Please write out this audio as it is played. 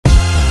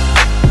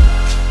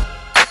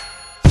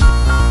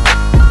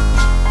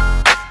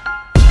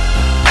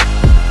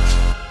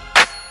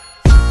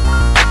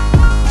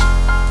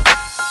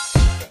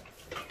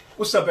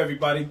What's up,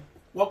 everybody?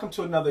 Welcome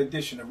to another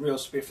edition of Real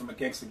Spit from a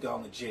Gangsta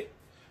Gone Legit.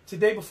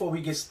 Today, before we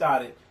get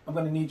started, I'm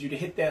going to need you to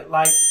hit that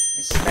like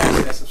and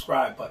smash that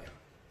subscribe button.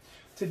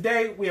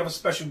 Today, we have a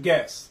special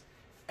guest.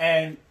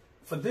 And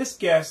for this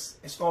guest,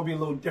 it's going to be a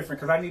little different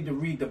because I need to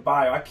read the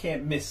bio. I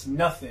can't miss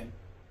nothing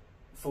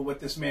for what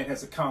this man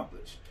has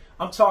accomplished.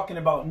 I'm talking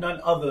about none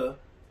other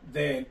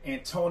than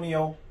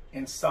Antonio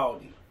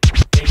Ansaldi,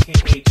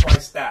 a.k.a.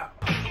 Twice Style.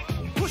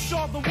 Push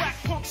all the whack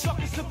punk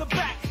suckers to the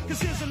back,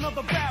 cause here's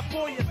another bad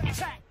boy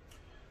attack.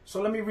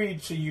 So let me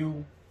read to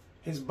you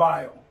his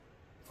bio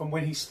from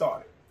when he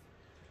started.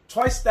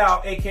 Twice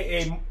Style,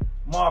 a.k.a.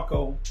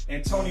 Marco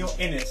Antonio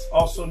Ennis,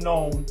 also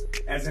known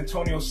as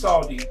Antonio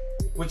Ansaldi,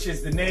 which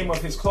is the name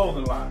of his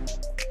clothing line.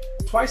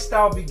 Twice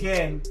Style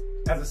began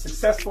as a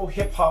successful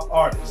hip-hop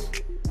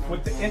artist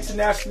with the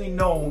internationally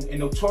known and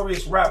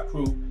notorious rap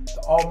group,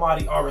 the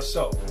Almighty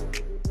RSO,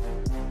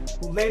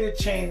 who later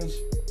changed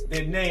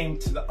their name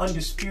to the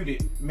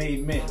Undisputed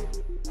Made Men.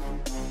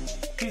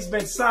 He's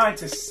been signed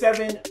to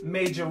 7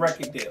 major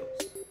record deals: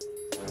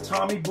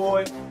 Tommy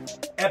Boy,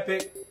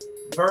 Epic,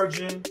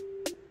 Virgin,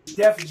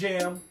 Def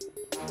Jam,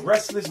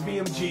 Restless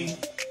BMG,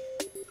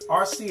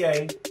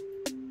 RCA,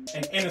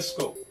 and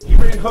Interscope. He's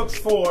written hooks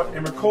for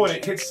and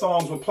recorded hit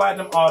songs with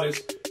platinum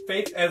artists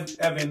Faith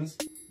Evans,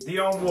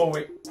 Dionne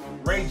Warwick,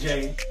 Ray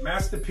J,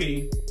 Master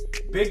P,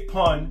 Big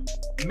Pun,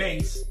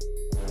 Mace,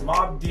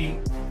 Mobb Deep,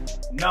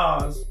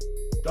 Nas,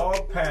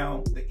 Dog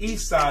Pound, the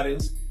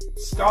Eastsiders,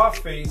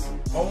 Scarface,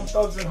 Bone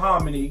Thugs and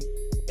Harmony,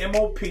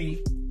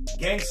 M.O.P.,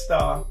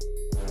 Gangstar,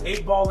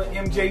 8 Ball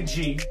and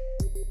MJG,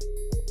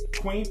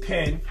 Queen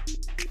Pen,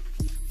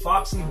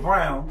 Foxy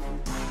Brown,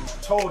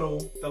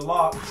 Total, The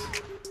Locks,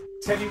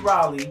 Teddy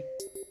Riley,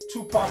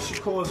 Tupac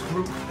Shakur's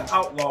group, The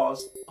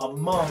Outlaws,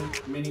 among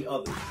many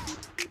others.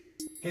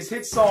 His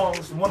hit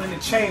songs, One in the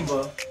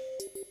Chamber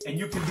and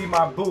You Can Be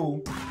My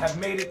Boo, have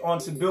made it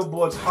onto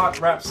Billboard's Hot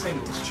Rap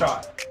Singles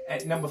chart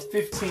at number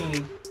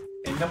 15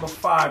 and number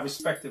 5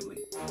 respectively.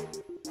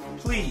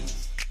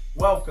 Please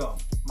welcome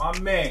my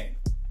man,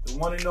 the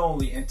one and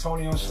only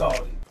Antonio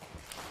Ansaldi.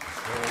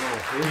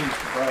 Please,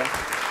 bro.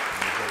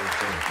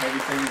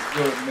 Everything's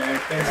good, man.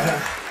 Thanks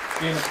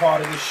for being a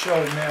part of this show,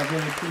 man. I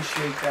really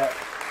appreciate that.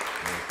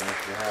 Man, thanks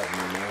for having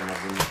me, man.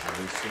 I've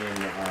been seeing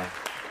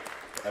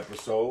the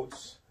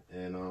episodes,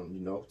 and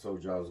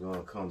told you I was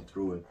gonna come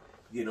through and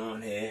get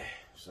on here.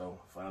 So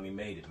finally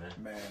made it, man.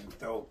 Man,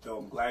 dope.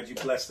 I'm glad you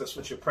blessed us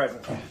with your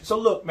presence. So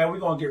look, man, we're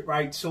gonna get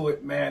right to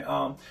it, man.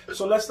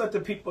 So let's let the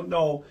people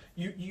know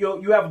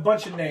you have a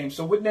bunch of names.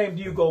 So what name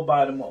do you go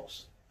by the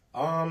most?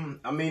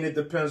 I mean, it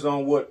depends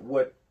on what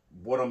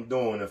I'm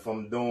doing. If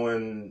I'm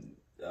doing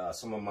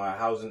some of my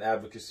housing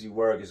advocacy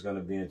work, it's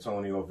gonna be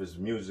Antonio. If it's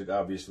music,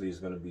 obviously, it's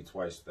gonna be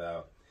Twice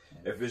Style.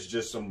 If it's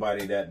just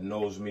somebody that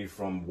knows me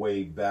from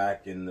way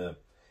back in the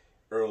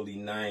early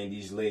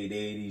 90s, late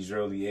 80s,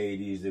 early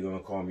 80s, they're gonna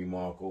call me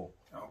Marco,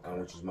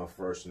 which is my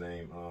first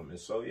name. And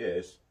so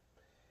yeah,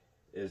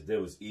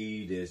 there was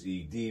E, there's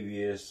E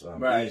Devious,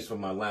 right. E's for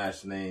my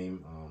last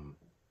name.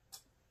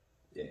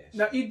 Yeah.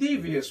 Now E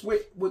Devious,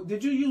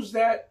 did you use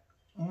that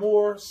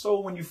more so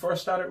when you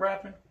first started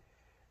rapping?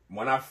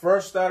 When I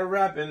first started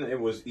rapping, it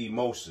was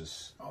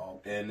Emosis. Oh,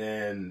 okay. And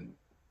then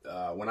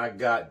when I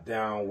got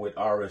down with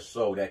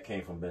RSO, that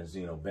came from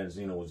Benzino.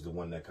 Benzino was the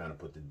one that kind of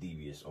put the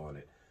Devious on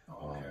it.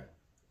 Oh, okay.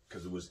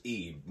 Because it was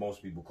E.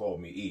 Most people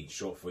called me E,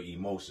 short for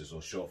Emosis,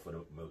 or short for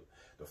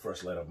the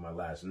first letter of my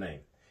last name.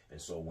 And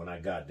so when I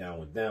got down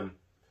with them,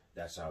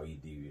 that's how E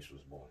Devious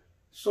was born.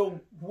 So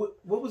what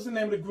was the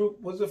name of the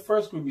group? What was the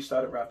first group you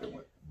started rapping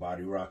with?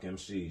 Body Rock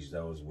MCs.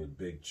 That was with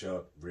Big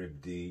Chuck,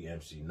 Rib D,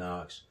 MC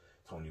Knox.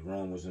 Tony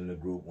Rome was in the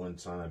group one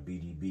time.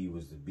 BDB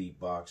was the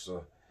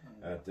beatboxer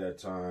at that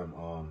time.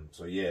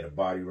 So yeah, the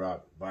Body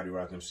Rock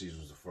MCs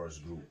was the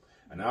first group.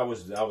 And I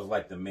was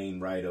like the main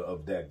writer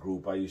of that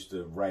group. I used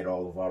to write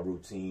all of our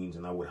routines,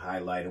 and I would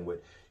highlight them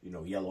with,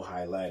 yellow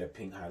highlighter,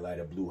 pink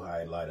highlighter, blue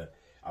highlighter.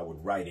 I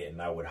would write it, and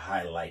I would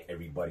highlight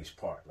everybody's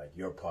part. Like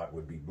your part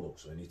would be blue.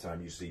 So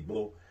anytime you see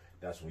blue,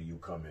 that's when you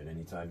come in.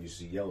 Anytime you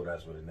see yellow,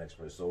 that's where the next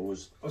person. So it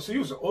was. Oh, so you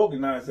was an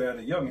organizer at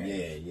a young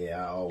age.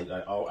 Yeah.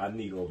 I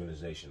need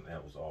organization.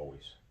 That was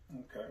always.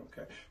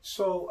 Okay.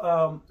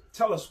 So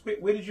tell us,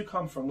 where did you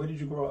come from? Where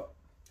did you grow up?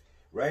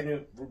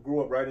 Grew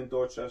up right in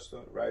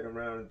Dorchester, right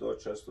around in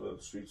Dorchester, the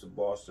streets of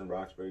Boston,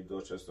 Roxbury,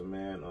 Dorchester,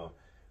 man.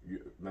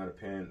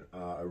 Mattapan,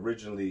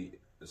 originally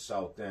the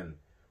South End.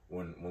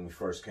 When we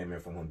first came in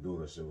from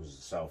Honduras, it was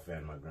the South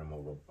End. My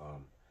grandmother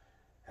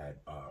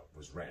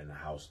was renting a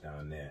house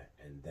down there,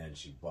 and then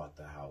she bought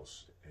the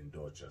house in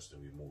Dorchester.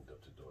 We moved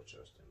up to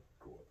Dorchester and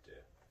grew up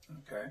there.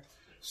 Okay.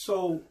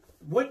 So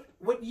what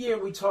year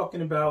are we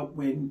talking about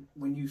when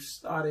you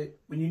started,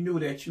 when you knew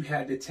that you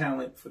had the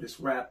talent for this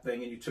rap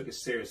thing and you took it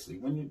seriously?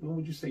 When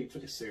would you say you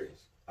took it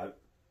serious?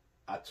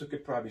 I took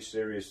it probably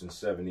serious in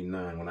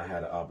 '79 when I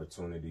had an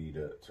opportunity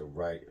to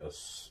write a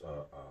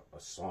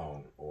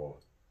song, or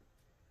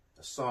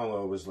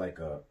it was like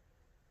a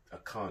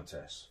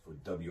contest for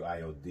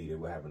WIOD. They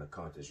were having a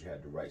contest. You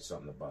had to write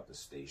something about the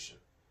station.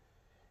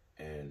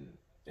 And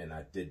and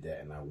I did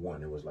that, and I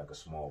won. It was like a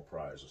small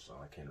prize or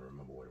something. I can't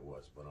remember what it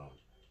was, but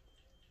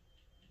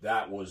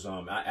that was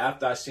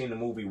after I seen the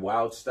movie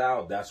Wild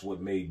Style, that's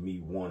what made me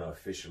want to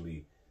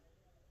officially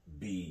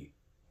be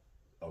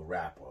a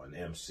rapper, an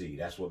MC.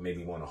 That's what made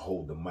me want to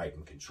hold the mic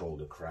and control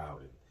the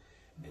crowd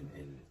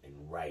and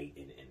write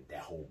and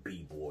that whole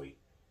b-boy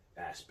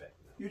aspect.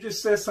 You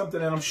just said something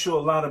that I'm sure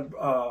a lot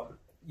of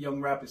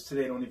young rappers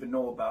today don't even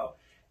know about.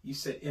 You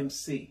said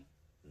MC.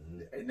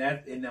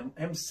 And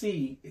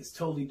MC is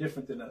totally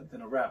different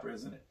than a rapper,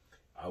 isn't it?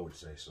 I would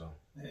say so.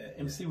 Yeah,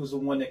 MC was the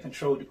one that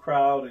controlled the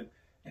crowd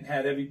and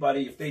had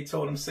everybody, if they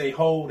told him say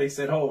ho, they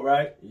said ho,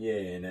 right? Yeah,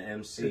 and the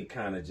MC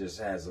kind of just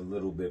has a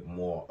little bit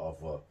more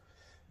of a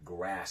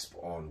grasp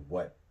on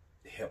what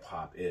hip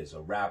hop is. A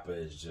rapper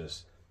is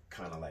just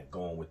kind of like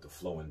going with the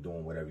flow and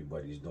doing what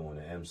everybody's doing.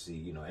 An MC,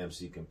 you know,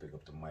 MC can pick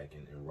up the mic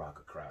and rock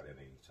a crowd at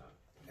any time.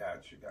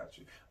 Got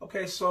you.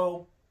 Okay,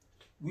 so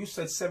you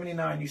said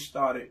 79 you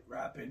started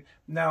rapping.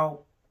 Now,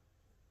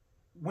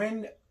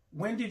 when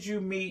did you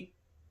meet,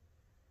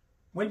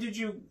 when did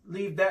you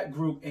leave that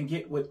group and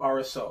get with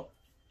RSO?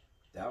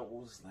 That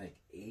was like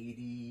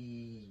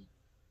 80,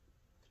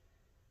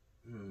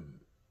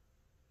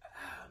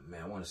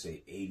 man, I want to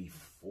say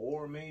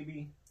 84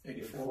 maybe.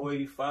 84,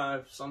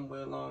 85,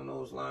 somewhere along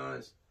those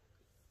lines.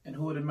 And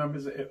who are the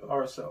members of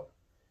RSO?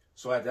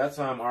 So at that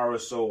time,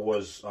 RSO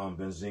was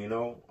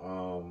Benzino,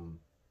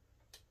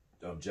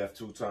 Jeff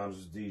Two Times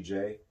was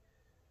DJ,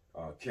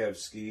 Kev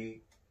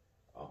Ski,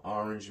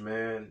 Orange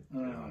Man,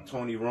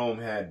 Tony Rome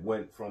had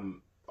went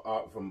from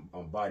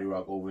Body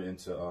Rock over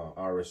into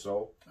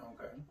RSO.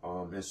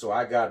 Okay. And so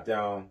I got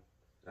down.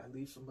 Did I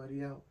leave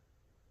somebody out?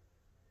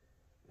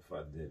 If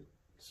I did,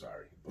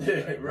 sorry.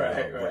 But,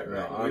 right.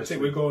 No, honestly,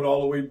 We're going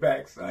all the way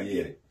back, so I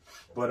get it.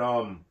 But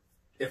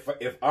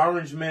if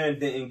Orange Man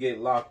didn't get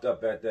locked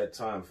up at that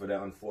time for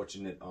that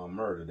unfortunate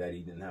murder that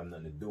he didn't have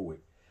nothing to do with,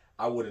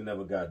 I would have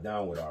never got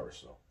down with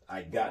RSO.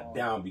 I got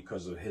down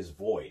because of his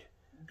void.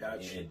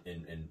 Gotcha.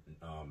 And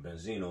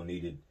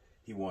Benzino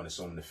he wanted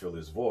someone to fill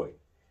his void.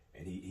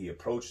 And he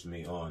approached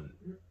me on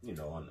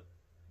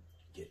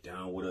get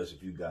down with us.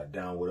 If you got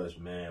down with us,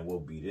 man, we'll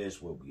be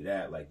this, we'll be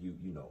that. Like,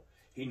 you know,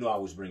 he knew I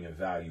was bringing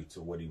value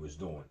to what he was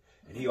doing.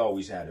 And he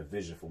always had a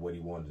vision for what he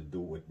wanted to do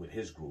with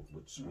his group,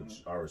 which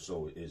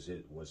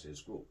RSO was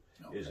his group,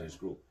 is his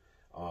group.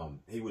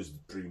 He was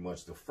pretty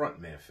much the front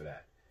man for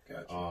that.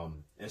 Gotcha.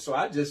 And so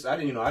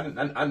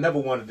I never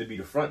wanted to be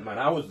the front man.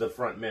 I was the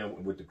front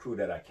man with the crew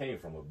that I came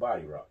from, with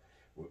Body Rock,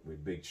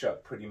 with Big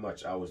Chuck. Pretty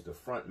much I was the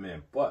front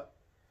man, but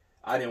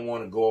I didn't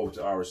want to go over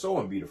to RSO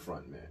and be the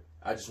front man.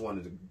 I just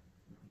wanted to,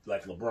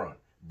 like LeBron,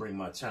 bring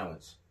my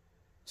talents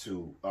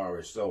to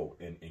RSO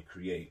and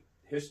create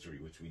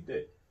history, which we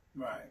did.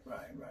 Right.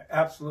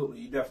 Absolutely,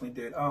 you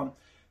definitely did.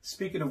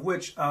 Speaking of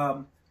which,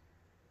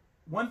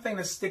 one thing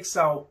that sticks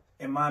out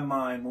in my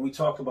mind when we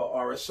talk about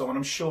RSO, and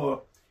I'm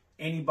sure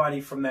anybody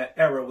from that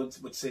era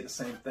would say the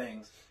same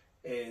things,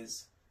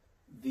 is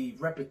the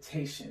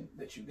reputation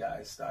that you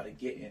guys started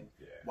getting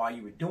while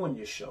you were doing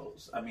your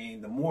shows. I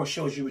mean, the more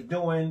shows you were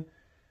doing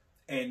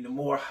and the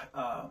more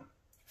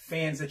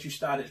fans that you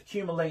started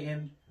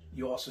accumulating,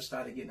 you also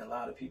started getting a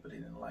lot of people that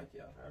didn't like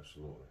you.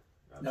 Absolutely.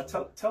 Now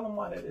tell them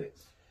why that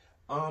is.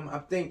 I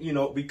think,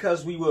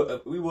 because we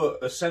were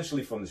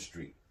essentially from the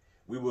street.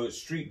 We were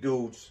street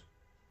dudes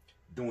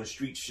doing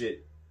street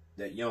shit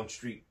that young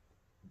street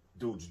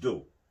dudes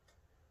do.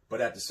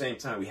 But at the same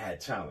time, we had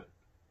talent.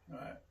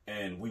 Right.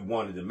 And we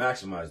wanted to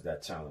maximize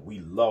that talent. We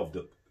loved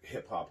the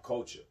hip-hop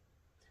culture.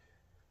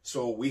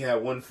 So we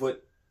had one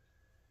foot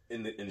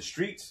in the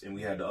streets, and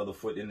we had the other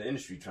foot in the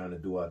industry, trying to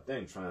do our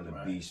thing, trying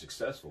to be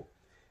successful.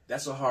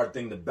 That's a hard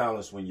thing to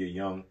balance when you're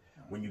young,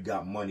 when you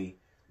got money,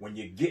 when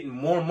you're getting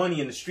more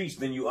money in the streets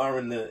than you are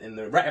in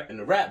the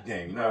rap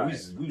game.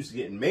 We was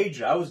getting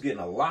major. I was getting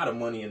a lot of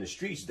money in the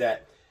streets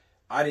that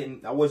I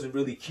wasn't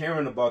really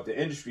caring about the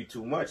industry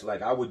too much.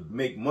 Like, I would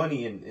make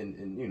money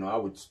and I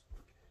would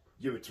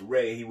give it to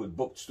Ray. He would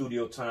book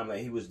studio time. Like,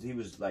 he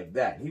was like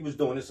that. He was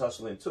doing this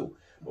hustling too.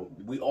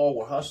 But we all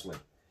were hustling.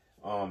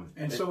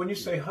 So when you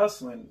say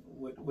hustling,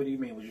 what do you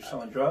mean? Was you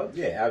selling drugs?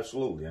 Yeah,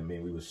 absolutely. I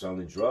mean, we was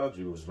selling drugs.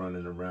 We was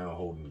running around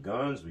holding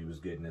guns. We was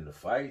getting into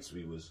fights.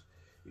 We was,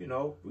 we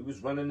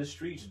was running the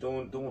streets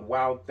doing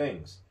wild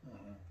things.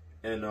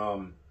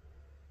 And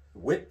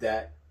with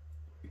that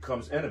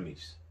becomes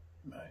enemies.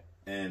 Right.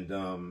 And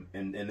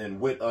then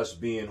with us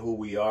being who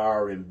we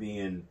are and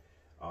being,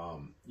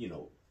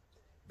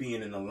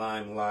 being in the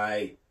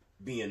limelight,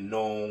 being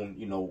known,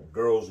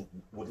 girls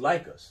would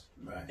like us.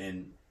 Right.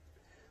 And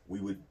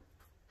we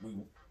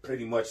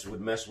pretty much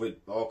would mess with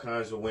all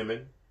kinds of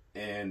women,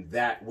 and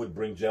that would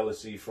bring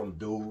jealousy from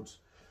dudes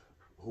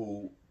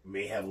who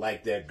may have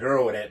liked that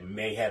girl, or that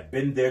may have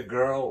been their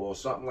girl, or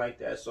something like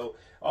that. So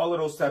all of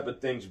those type of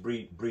things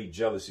breed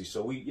jealousy.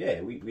 So we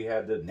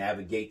had to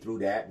navigate through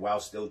that while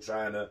still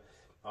trying to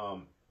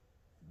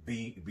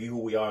be who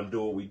we are and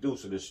do what we do.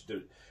 So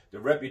the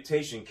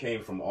reputation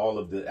came from all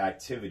of the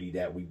activity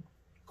that we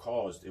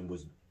caused and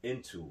was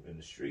into in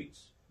the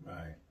streets.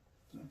 Right.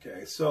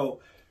 Okay.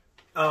 So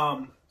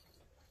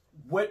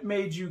What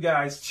made you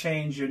guys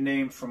change your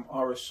name from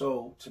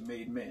RSO to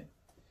Made Men?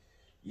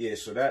 Yeah,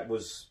 so that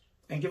was...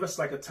 And give us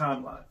like a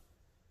timeline.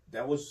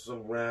 That was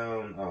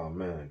around, oh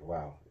man,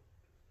 wow.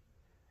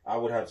 I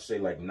would have to say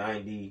like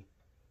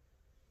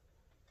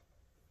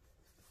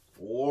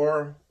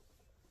 94.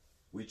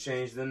 We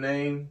changed the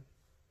name.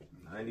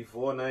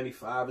 94,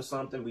 95 or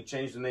something. We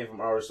changed the name from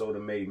RSO to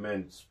Made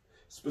Men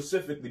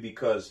specifically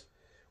because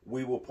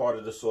we were part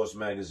of the Source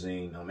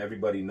magazine.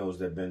 Everybody knows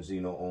that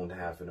Benzino owned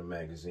half of the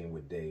magazine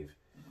with Dave.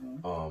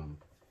 Mm-hmm.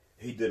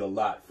 He did a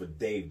lot for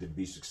Dave to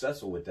be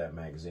successful with that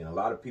magazine. A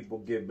lot of people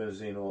give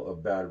Benzino a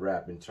bad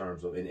rap in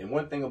terms of, and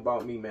one thing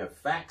about me, man,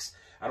 facts,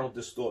 I don't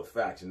distort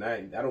facts. And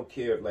I don't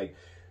care if, like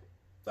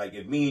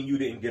if me and you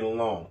didn't get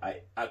along,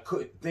 I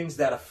could, things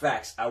that are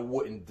facts, I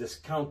wouldn't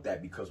discount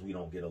that because we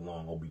don't get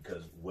along or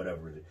because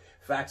whatever it is.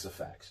 Facts are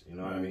facts, you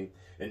know what I mean?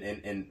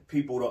 And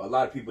people, a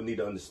lot of people need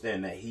to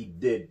understand that he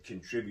did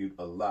contribute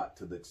a lot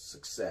to the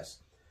success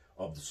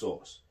of the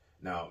Source.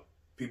 Now,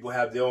 people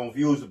have their own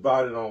views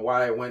about it on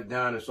why it went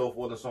down and so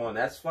forth and so on.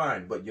 That's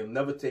fine, but you'll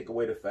never take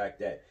away the fact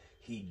that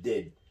he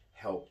did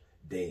help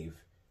Dave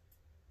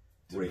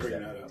to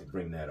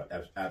bring that up.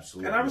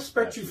 Absolutely. And I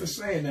respect you for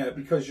saying that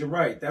because you're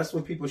right. That's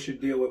what people should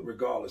deal with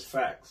regardless.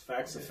 Facts.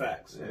 Facts are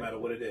facts, no matter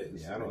what it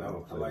is. Yeah, I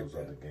don't play like those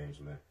other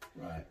games, man.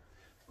 Right.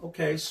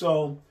 Okay,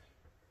 so...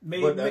 I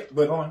don't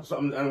want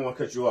to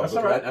cut you off.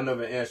 But right. I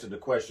never answered the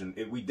question.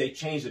 They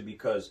changed it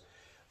because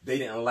they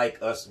didn't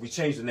like us. We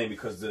changed the name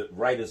because the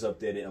writers up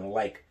there didn't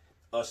like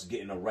us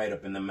getting a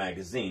write-up in the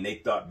magazine.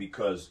 They thought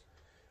because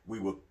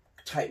we were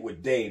tight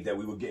with Dave that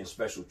we were getting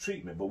special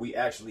treatment, but we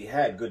actually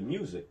had good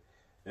music.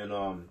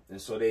 And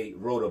so they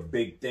wrote a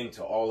big thing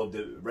to all of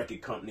the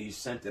record companies,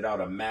 sent it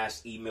out a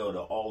mass email to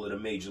all of the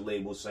major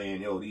labels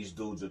saying, yo, these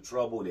dudes are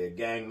trouble, they're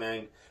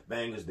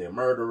bangers, they're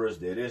murderers,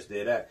 they're this,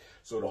 they're that.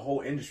 So the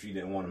whole industry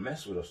didn't want to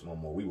mess with us no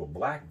more. We were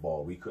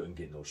blackballed. We couldn't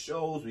get no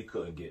shows. We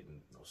couldn't get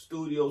no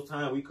studio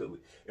time.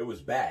 It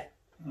was bad.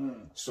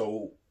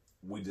 So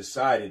we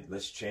decided,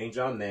 let's change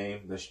our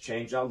name, let's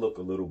change our look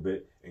a little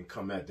bit and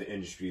come at the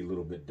industry a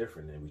little bit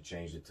different. And we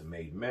changed it to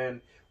Made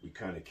Men. We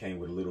kind of came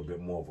with a little bit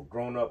more of a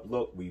grown-up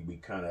look. We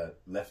kind of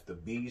left the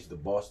B's, the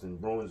Boston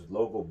Bruins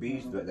logo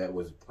B's that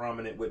was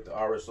prominent with the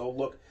RSO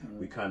look.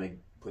 We kind of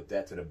put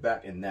that to the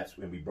back, and that's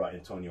when we brought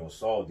Antonio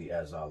Ansaldi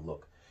as our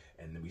look.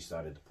 And then we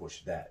started to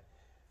push that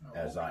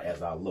as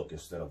our look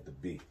instead of the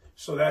B.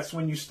 So that's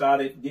when you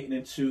started getting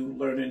into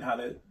learning how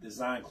to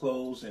design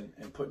clothes and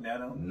putting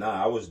that on?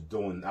 Nah, I was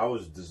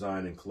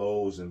designing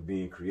clothes and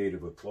being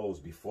creative with clothes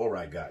before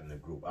I got in the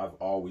group. I've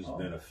always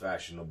been a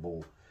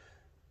fashionable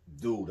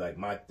dude. Like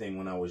my thing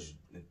when I was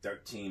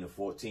 13 or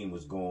 14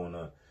 was going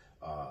to,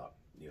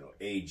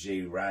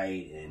 AJ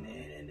Wright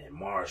and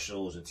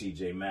Marshalls and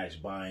TJ Maxx,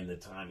 buying the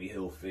Tommy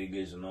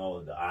Hilfigers and all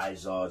of the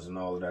Izards and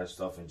all of that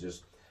stuff, and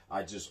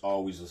I just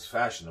always was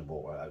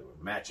fashionable.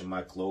 Matching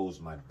my clothes,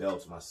 my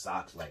belts, my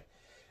socks,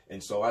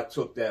 and so I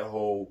took that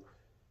whole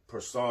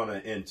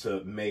persona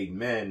into Made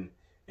Men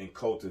and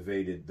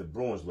cultivated the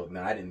Bruins look.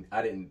 Now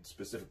I didn't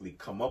specifically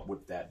come up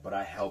with that, but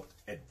I helped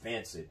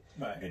advance it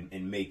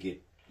and make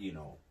it,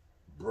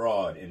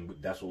 broad, and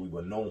that's what we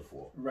were known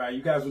for. Right.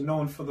 You guys were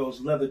known for those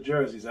leather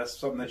jerseys. That's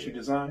something that you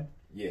designed?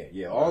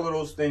 Yeah. All of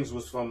those things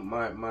was from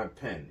my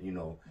pen,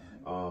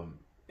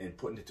 and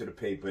putting it to the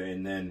paper,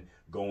 and then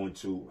going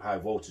to High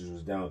Voltage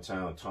was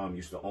downtown. Tom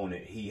used to own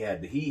it. He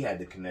had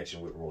the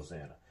connection with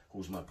Rosanna,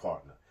 who's my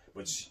partner.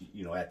 But she,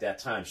 at that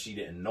time, she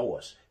didn't know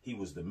us. He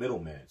was the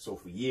middleman. So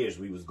for years,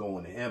 we was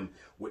going to him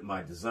with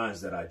my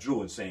designs that I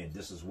drew and saying,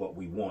 this is what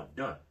we want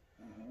done.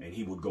 And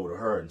he would go to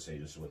her and say,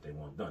 this is what they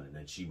want done. And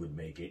then she would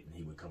make it, and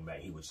he would come back.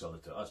 He would sell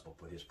it to us, but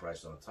put his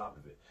price on top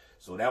of it.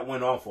 So that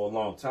went on for a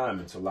long time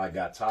until I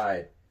got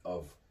tired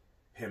of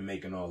him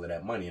making all of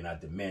that money, and I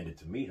demanded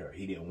to meet her.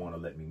 He didn't want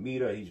to let me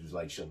meet her. He was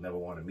like, she'll never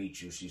want to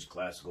meet you. She's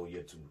classical.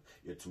 You're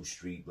too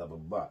street, blah, blah,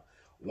 blah.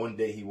 One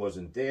day he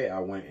wasn't there. I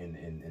went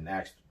and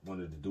asked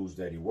one of the dudes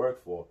that he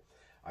worked for.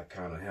 I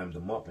kind of hemmed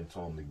him up and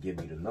told him to give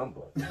me the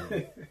number.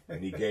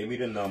 And he gave me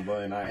the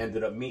number, and I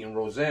ended up meeting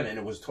Rosanna, and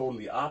it was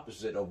totally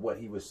opposite of what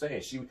he was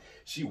saying.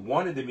 She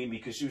wanted to meet me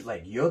because she was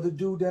like, you're the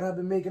dude that I've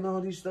been making all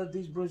these stuff,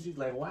 these bros. She's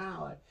like,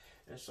 wow.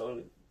 And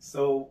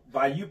so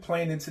by you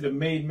playing into the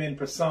Made Men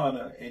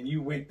persona, and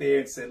you went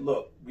there and said,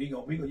 look,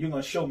 you're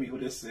gonna show me who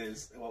this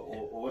is,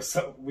 or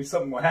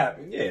something will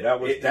happen. Yeah,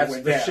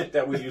 that's the shit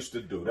that we used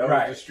to do. That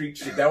was the street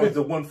shit. That was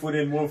the 1 foot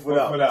in, 1 foot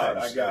out.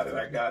 I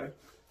got it.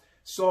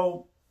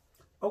 So,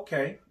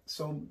 okay,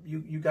 so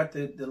you got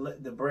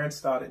the brand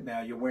started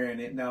now. You're wearing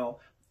it now.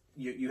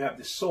 You have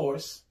the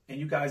Source, and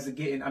you guys are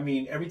getting. I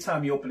mean, every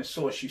time you open a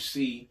Source, you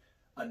see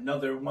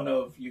another one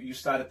of you.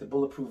 Started the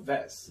bulletproof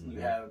vest. You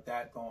have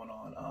that going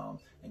on,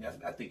 and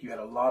I think you had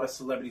a lot of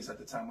celebrities at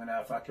the time. When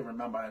if I can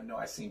remember, I know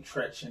I seen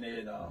Tretch in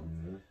it.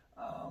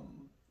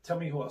 Tell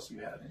me who else you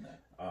had in that.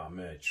 Oh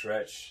man,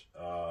 Tretch,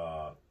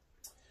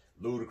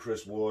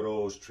 Ludacris wore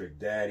those, Trick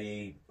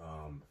Daddy,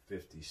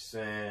 50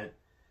 Cent.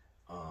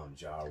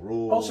 Ja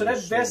Rule. Oh, so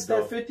that vest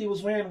that 50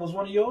 was wearing was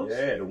one of yours?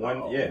 Yeah, the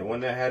one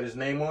that had his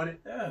name on it.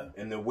 Yeah.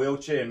 In the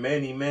wheelchair,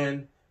 Many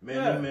Men.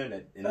 Man,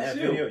 in that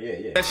video,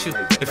 yeah. That shit,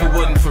 if it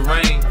wasn't for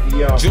rain,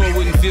 joy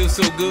wouldn't feel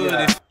so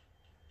good.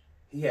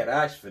 He had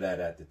asked for that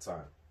at the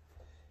time.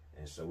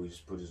 And so we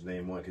just put his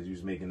name on because he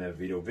was making that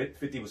video.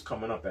 50 was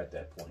coming up at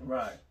that point.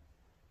 Right.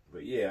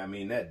 But yeah, I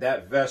mean,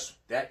 that vest,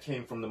 that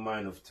came from the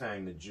mind of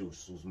Tang the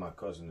Juice, who's my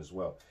cousin as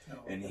well. Oh,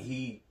 okay. And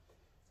he,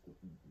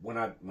 when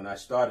I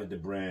started the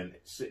brand,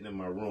 sitting in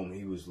my room,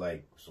 he was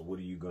like, so what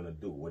are you going to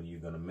do? What are you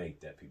going to make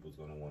that people's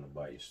going to want to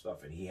buy your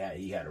stuff? And he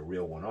had a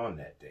real one on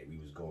that day. We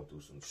was going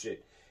through some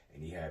shit,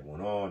 and he had one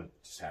on,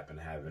 just happened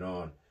to have it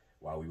on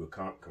while we were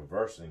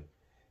conversing.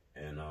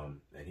 And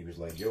he was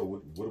like,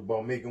 yo, what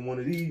about making one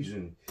of these?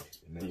 And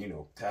then, you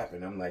know,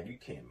 tapping. I'm like, you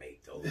can't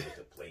make those with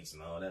the plates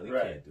and all that. We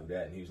can't do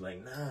that. And he was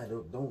like, nah,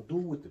 don't do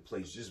it with the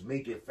plates. Just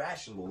make it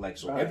fashionable, like,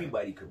 so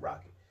everybody could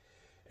rock it.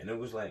 And it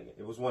was like,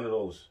 it was one of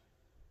those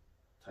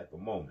type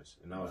of moments.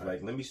 And I was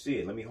like, let me see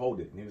it. Let me hold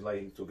it. And he was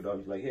like, he took it off.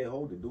 He's like, hey,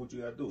 hold it. Do what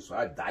you got to do. So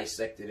I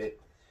dissected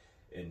it.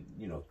 And,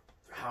 you know,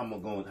 how am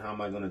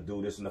I going to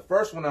do this? And the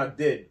first one I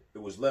did,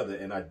 it was leather.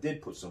 And I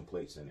did put some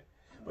plates in it.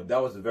 But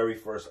that was the very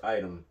first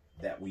item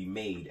that we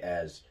made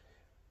as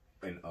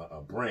a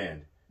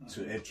brand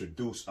to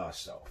introduce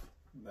ourselves.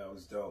 That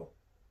was dope.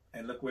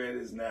 And look where it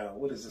is now.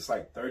 What is this,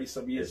 like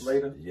 30-some years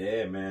later?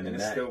 Yeah, man. And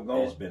it's still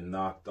going. It's been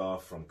knocked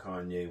off from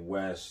Kanye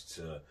West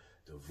to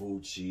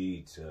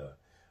Vucci to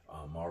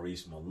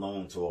Maurice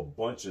Malone to a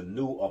bunch of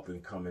new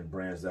up-and-coming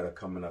brands that are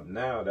coming up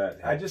now. That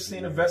I just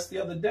seen a vest the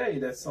other day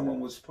that someone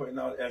was putting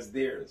out as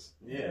theirs.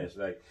 Yeah, it's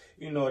like,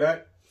 you know,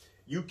 that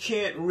you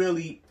can't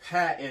really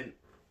patent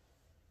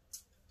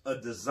a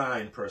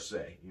design per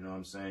se, you know what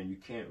I'm saying? You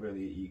can't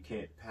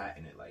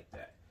patent it like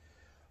that.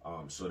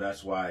 So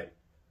that's why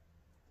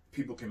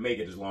people can make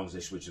it as long as they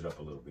switch it up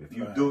a little bit. If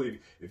you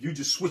if you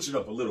just switch it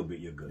up a little bit,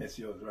 you're good. It's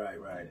yours, right.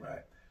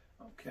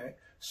 Okay.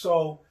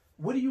 So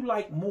what do you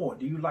like more?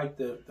 Do you like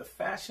the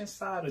fashion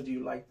side, or do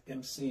you like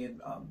MCing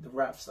the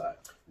rap side?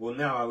 Well,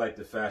 now I like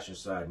the fashion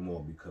side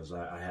more because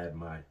I had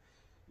my,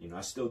 you know,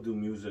 I still do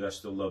music. I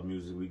still love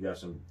music. We got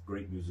some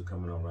great music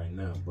coming on right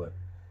now, but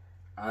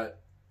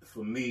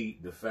for me,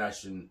 the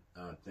fashion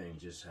thing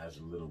just has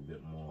a little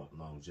bit more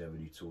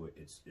longevity to it.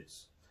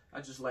 I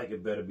just like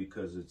it better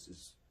because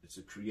it's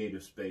a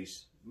creative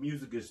space.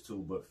 Music is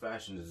too, but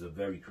fashion is a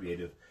very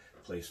creative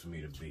place for me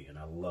to be, and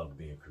I love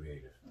being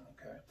creative.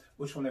 Okay.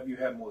 Which one have you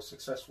had more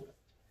success with?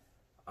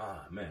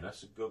 Man,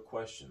 that's a good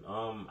question.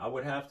 I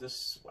would have to.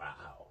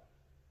 Wow,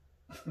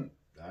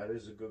 that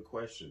is a good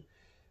question.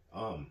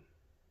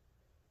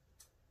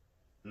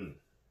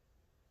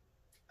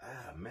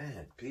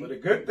 Man, Pete. But the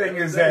good thing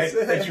is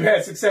that you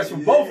had success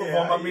with both of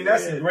them. I mean,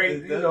 that's a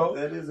great, you know.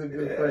 That is a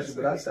good question.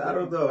 But I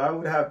don't know. I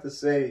would have to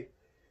say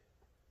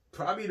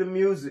probably the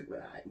music.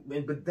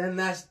 But then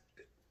that's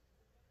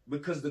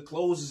because the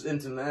clothes is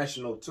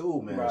international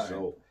too, man. Right.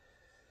 So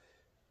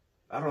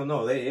I don't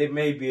know. It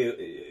may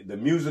be the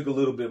music a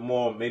little bit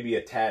more, maybe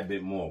a tad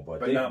bit more.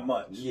 But not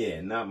much.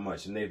 Yeah, not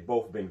much. And they've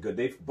both been good.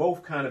 They've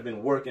both kind of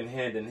been working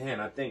hand in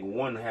hand. I think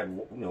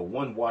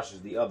one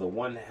washes the other.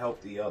 One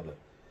helped the other.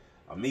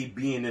 Me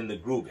being in the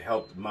group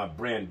helped my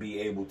brand be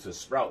able to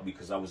sprout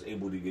because I was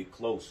able to get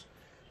close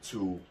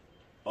to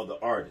other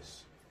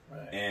artists.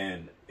 Right.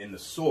 And in the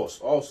source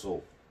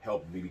also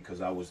helped me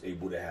because I was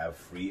able to have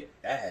free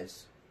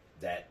ads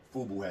that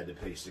FUBU had to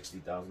pay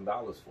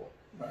 $60,000 for.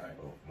 Right.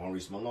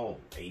 Maurice Malone,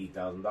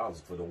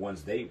 $80,000 for the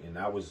ones and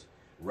I was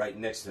right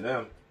next to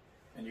them.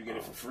 And you get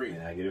it for free.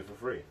 And I get it for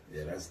free.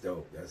 Yeah, that's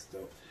dope. That's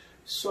dope.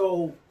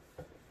 So,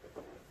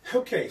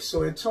 okay,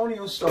 so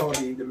Antonio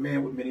Ansaldi, the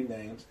man with many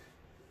names.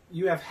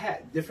 You have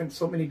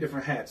so many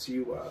different hats.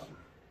 You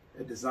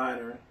a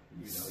designer.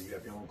 You know, you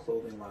have your own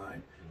clothing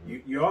line.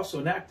 You're also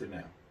an actor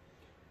now.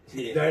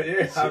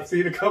 Yeah, I've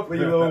seen a couple of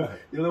your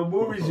little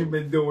movies you've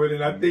been doing,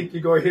 and I think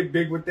you're gonna hit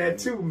big with that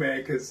too, man.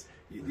 Because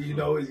you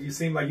know, you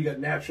seem like you got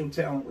natural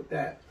talent with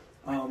that.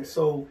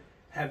 So,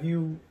 have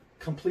you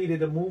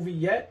completed a movie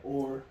yet,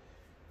 or?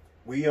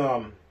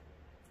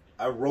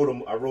 I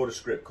wrote a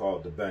script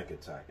called The Bank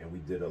Attack, and we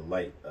did a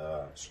light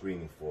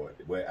screening for it.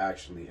 We're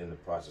actually in the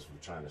process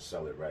of trying to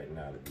sell it right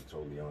now, to be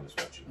totally honest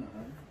with you.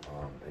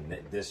 And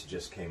this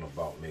just came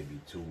about maybe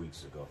 2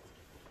 weeks ago.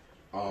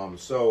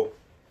 So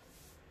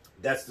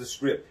that's the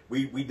script.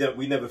 We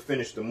never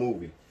finished the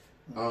movie.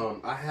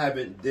 I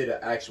haven't did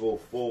an actual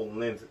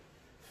full-length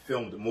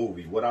filmed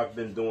movie. What I've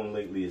been doing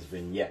lately is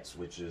vignettes,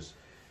 which is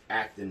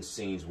acting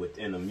scenes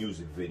within a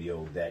music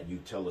video that you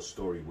tell a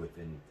story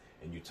within.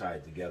 And you tie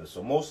it together.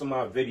 So most of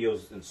my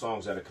videos and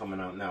songs that are coming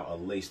out now are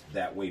laced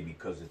that way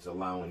because it's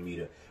allowing me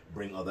to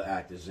bring other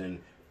actors in,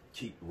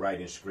 keep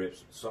writing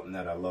scripts, something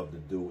that I love to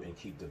do, and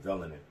keep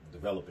developing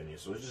it.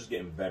 So it's just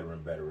getting better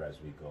and better as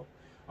we go.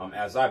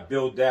 As I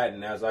build that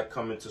and as I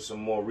come into some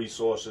more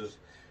resources,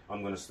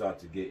 I'm going to start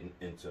to get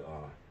into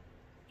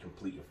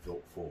complete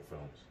full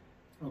films.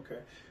 Okay.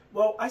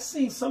 Well, I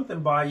seen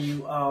something by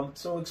you.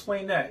 So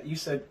explain that. You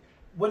said,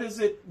 what is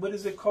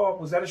it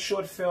called? Was that a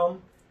short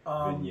film?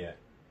 Vignette.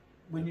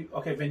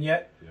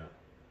 Vignette. Yeah.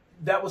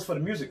 That was for the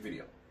music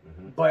video.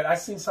 But I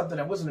seen something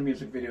that wasn't a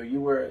music video. You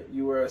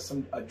were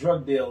a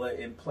drug dealer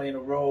and playing a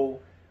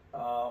role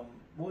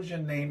What was your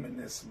name in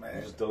this,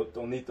 man? Just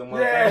don't need them.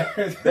 Yeah.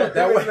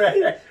 that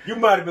way, you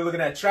might have been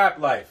looking at Trap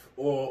Life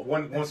or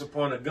Once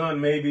Upon a Gun,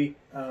 maybe.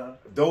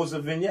 Those are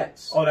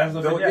vignettes. Oh, that's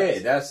the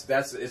vignettes. Yeah,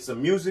 that's it's a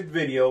music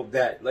video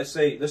that let's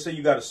say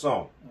you got a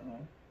song.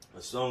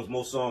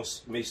 Most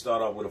songs may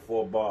start out with a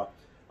 4-bar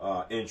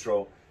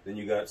intro. Then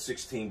you got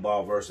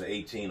 16-bar verse or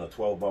 18 or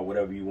 12-bar,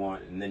 whatever you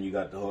want, and then you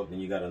got the hook. Then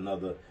you got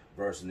another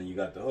verse, and then you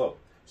got the hook.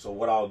 So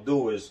what I'll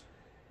do is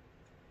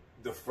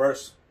the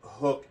first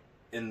hook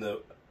in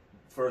the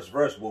first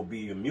verse will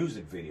be a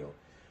music video,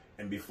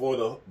 and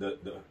before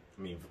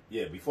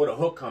before the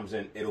hook comes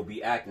in, it'll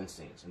be acting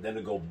scenes, and then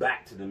it'll go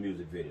back to the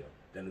music video.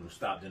 Then it'll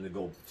stop. Then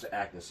it'll go to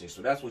acting scenes.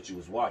 So that's what you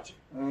was watching.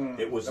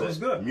 It was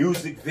a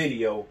music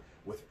video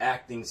with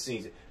acting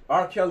scenes.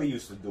 R. Kelly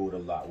used to do it a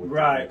lot. With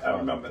I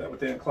remember that with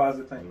the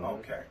closet thing.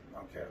 Okay.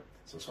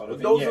 So sort of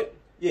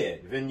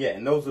vignette.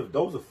 And those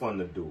are fun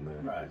to do,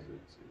 man. Right.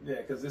 Yeah,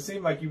 because it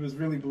seemed like you was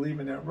really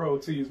believing that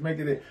road too. You was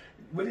making it.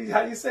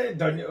 How do you say it?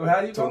 How do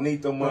you go?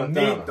 Donito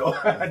Montana.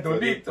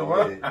 Donito,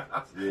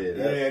 huh?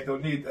 Yeah,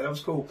 Donito. That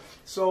was cool.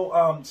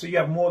 So, so you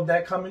have more of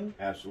that coming?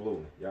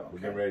 Absolutely. Yeah, okay. We're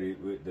getting ready.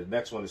 The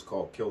next one is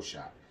called Kill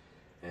Shot,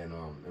 and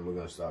we're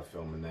gonna start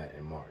filming that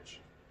in March.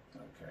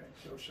 Okay,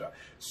 Kill Shot.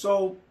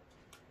 So,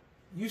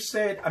 you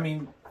said,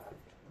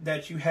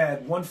 that you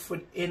had 1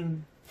 foot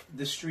in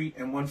the street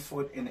and 1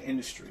 foot in the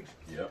industry.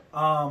 Yep.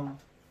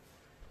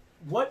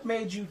 What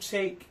made you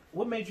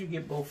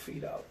get both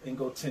feet out and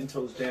go 10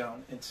 toes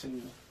down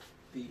into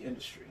the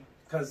industry?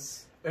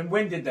 And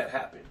when did that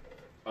happen?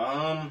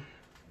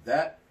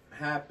 That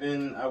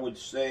happened, I would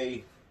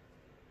say,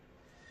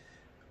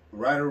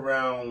 right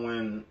around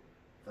when,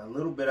 a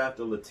little bit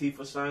after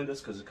Latifah signed us,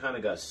 because it kind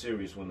of got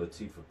serious when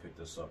Latifah picked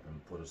us up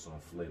and put us on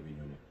Flavor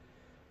Unit.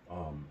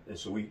 And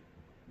so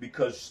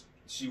because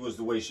she was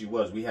the way she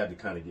was, we had to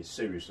kind of get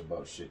serious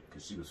about shit,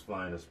 because she was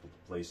flying us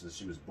places,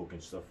 she was booking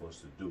stuff for us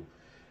to do.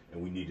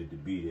 And we needed to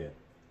be there,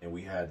 and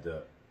we had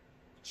to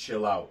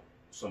chill out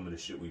some of the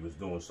shit we was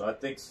doing. So I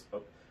think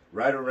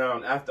right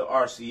around after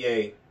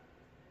RCA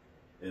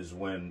is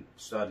when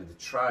started to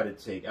try to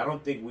take. I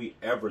don't think we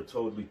ever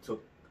totally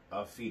took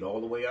our feet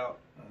all the way out,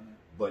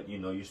 but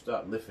you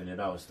start lifting it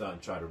out and starting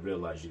to try to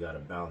realize you got to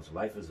balance.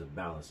 Life is a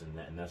balance,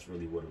 and that's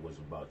really what it was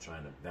about,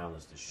 trying to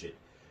balance the shit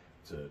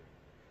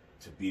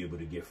to be able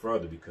to get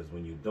further, because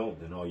when you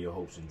don't, then all your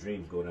hopes and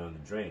dreams go down the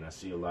drain. I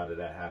see a lot of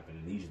that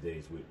happening these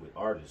days with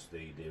artists.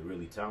 They're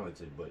really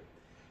talented, but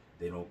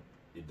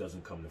it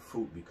doesn't come to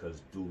fruit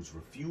because dudes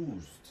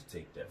refuse to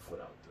take that foot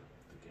out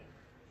the game.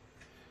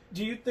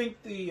 Do you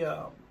think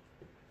the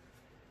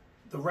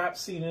rap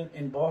scene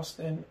in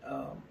Boston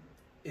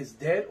is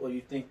dead, or you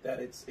think that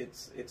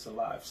it's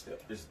alive still?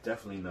 It's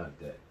definitely not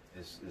dead.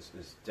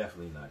 It's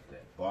definitely not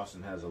dead.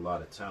 Boston has a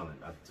lot of talent.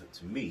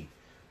 To me,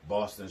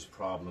 Boston's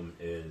problem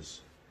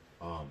is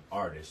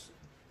artists,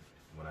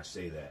 when I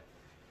say that,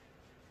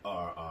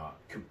 are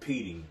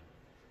competing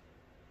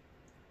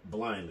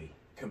blindly.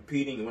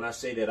 Competing, and when I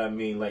say that, I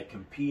mean like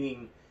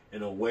competing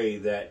in a way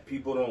that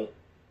people don't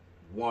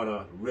want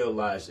to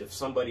realize. If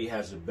somebody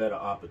has a better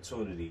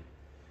opportunity,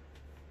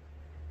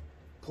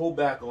 pull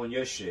back on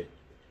your shit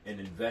and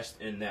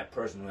invest in that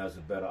person who has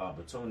a better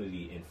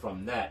opportunity, and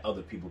from that,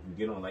 other people can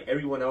get on. Like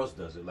everyone else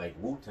does it. Like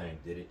Wu-Tang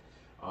did it.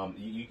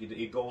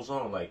 It goes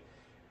on. Like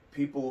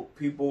people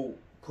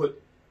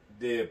put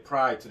their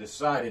pride to the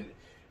side, and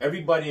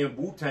everybody in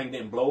Wu-Tang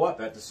didn't blow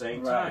up at the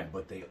same time,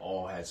 but they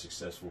all had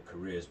successful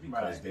careers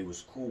because they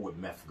was cool with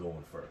Meth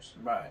going first.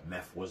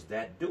 Meth was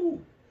that dude.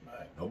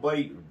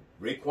 Nobody,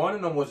 Raekwon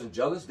and them wasn't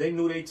jealous. They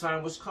knew their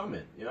time was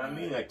coming. You know what I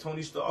mean? Like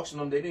Tony Starks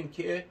and them, they didn't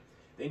care.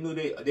 They knew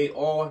they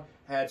all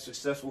had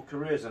successful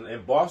careers,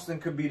 and Boston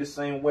could be the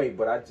same way.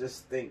 But I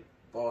just think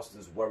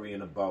Boston's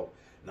worrying about,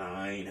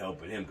 nah, I ain't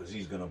helping him because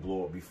he's gonna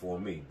blow up before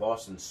me.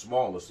 Boston's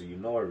smaller, so you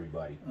know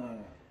everybody.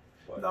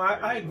 No,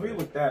 I agree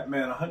with that,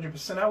 man,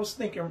 100%. I was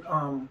thinking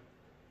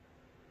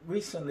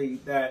recently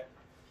that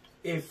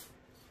and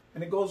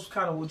it goes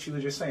kind of what you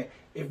were just saying,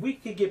 if we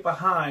could get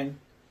behind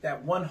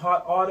that one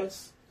hot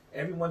artist,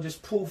 everyone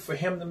just pull for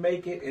him to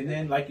make it, and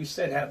then, like you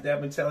said, have that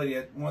mentality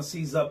that once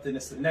he's up, then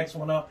it's the next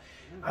one up.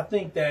 I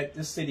think that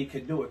this city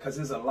could do it because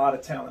there's a lot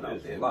of talent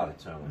out there. A lot of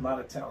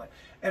talent.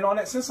 And on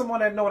that, since I'm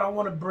on that note, I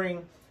want to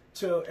bring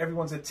to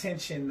everyone's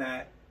attention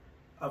that,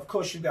 of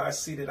course, you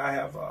guys see that I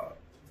have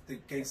the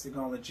Gangsta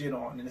Gone Legit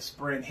on, and it's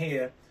brand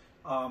here.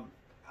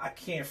 I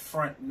can't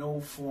front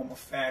no form of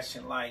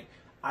fashion. Like,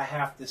 I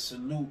have to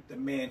salute the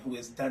man who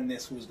has done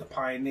this, who's the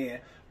pioneer,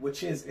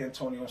 which is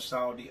Antonio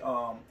Ansaldi.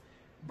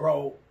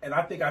 Bro, and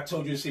I think I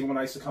told you to see when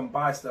I used to come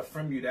buy stuff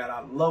from you that I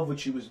love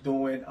what you was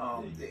doing.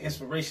 The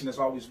inspiration has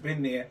always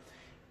been there,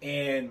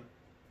 and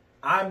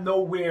I'm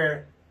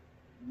nowhere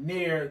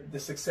near the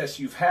success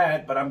you've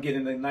had, but I'm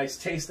getting a nice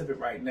taste of it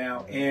right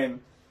now.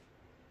 And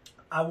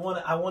I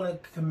want to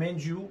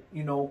commend you,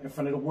 you know, in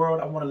front of the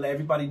world. I want to let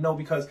everybody know,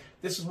 because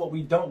this is what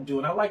we don't do.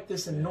 And I like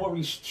this in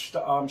Nori's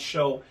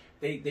show.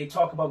 They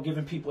talk about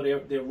giving people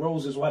their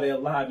roses while they're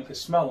alive. You can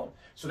smell them.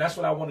 So that's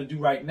what I want to do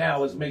right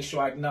now, is make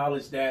sure I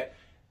acknowledge that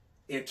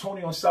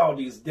Antonio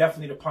Ansaldi is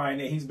definitely the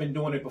pioneer. He's been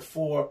doing it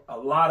before a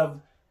lot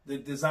of the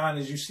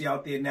designers you see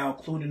out there now,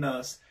 including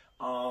us.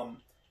 And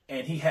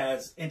he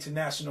has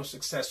international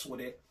success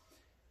with it.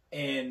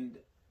 And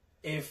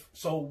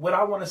so what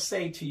I want to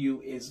say to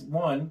you is,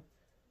 one,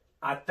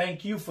 I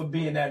thank you for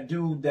being that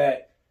dude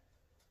that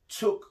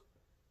took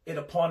it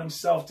upon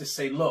himself to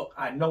say, look,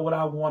 I know what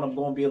I want. I'm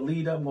going to be a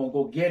leader. I'm going to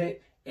go get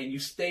it. And you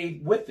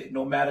stayed with it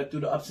no matter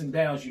through the ups and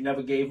downs. You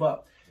never gave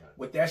up. Right.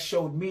 What that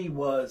showed me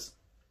was,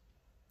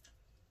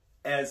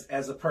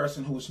 as a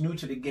person who's new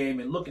to the game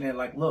and looking at it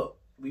like, look,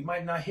 we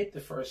might not hit the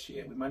first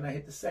year. We might not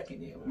hit the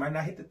second year. We might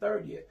not hit the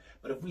third year.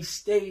 But if we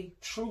stay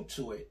true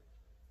to it,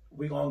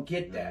 we're going to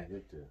get that.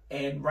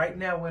 And right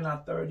now we're in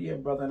our third year,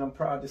 brother, and I'm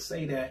proud to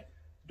say that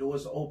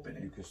doors are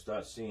opening. You can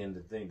start seeing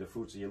the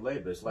fruits of your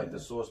labor. It's like the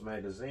Source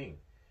magazine.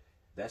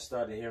 That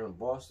started here in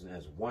Boston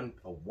as a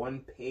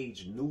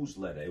one-page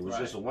newsletter. It was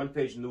just a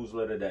one-page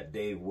newsletter that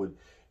Dave would,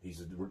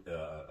 he's a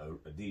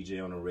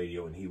DJ on the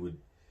radio, and he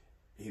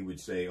would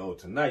say, oh,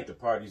 tonight the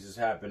parties is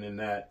happening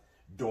at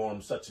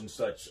dorm such and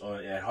such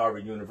at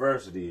Harvard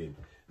University, and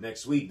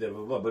next week, blah,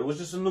 blah, blah. But it was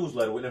just a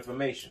newsletter with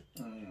information.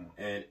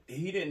 And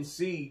he didn't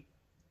see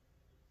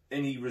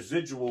any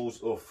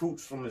residuals or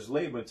fruits from his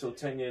labor until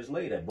 10 years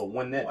later. But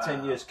when that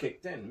 10 years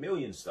kicked in,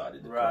 millions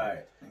started to come.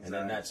 Exactly. And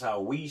then that's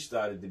how we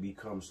started to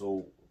become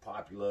so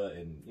popular.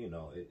 And, you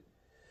know,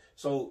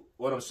 so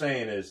what I'm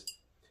saying is,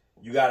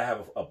 you got to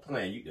have a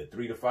plan, a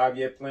 3 to 5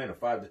 year plan, a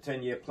 5 to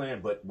 10 year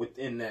plan, but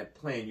within that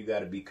plan, you got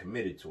to be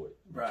committed to it.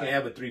 You can't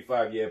have a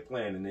 3-5 year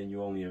plan and then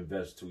you only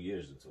invest 2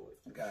 years into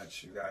it.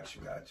 Got you.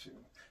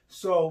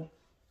 So,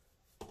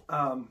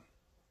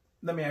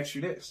 let me ask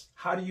you this.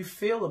 How do you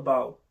feel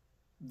about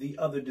the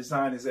other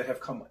designers that have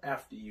come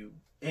after you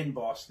in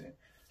Boston?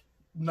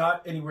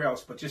 Not anywhere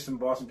else, but just in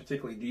Boston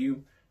particularly.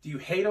 Do you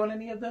hate on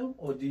any of them,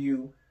 or do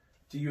you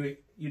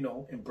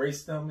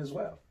embrace them as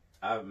well?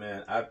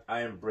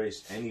 I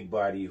embrace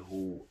anybody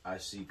who I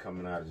see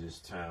coming out of this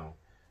town,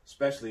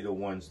 especially the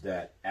ones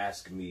that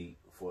ask me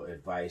for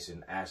advice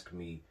and ask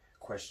me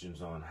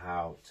questions on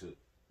how to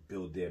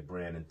build their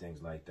brand and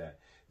things like that.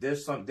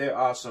 There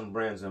are some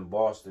brands in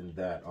Boston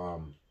that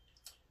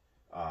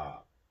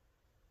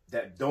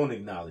that don't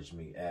acknowledge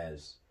me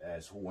as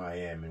who I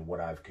am and what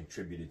I've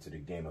contributed to the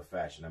game of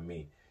fashion. I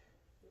mean,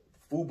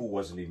 Fubu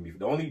wasn't even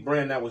the only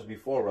brand that was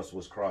before us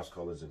was Cross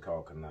Colors and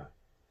Carl Kanai.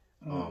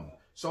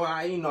 So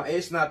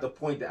it's not the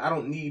point that I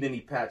don't need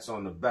any pats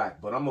on the back,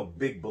 but I'm a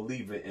big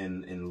believer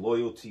in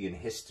loyalty and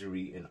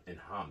history and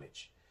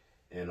homage.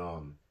 And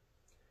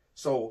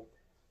so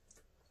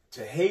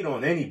to hate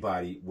on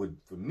anybody would,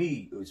 for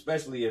me,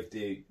 especially if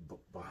they're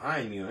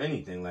behind me or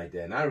anything like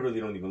that, and I really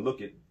don't even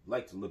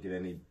like to look at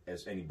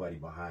anybody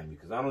behind me,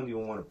 because I don't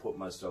even want to put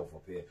myself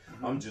up here.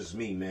 I'm just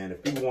me, man.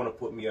 If people want to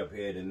put me up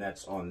here, then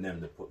that's on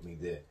them to put me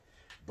there.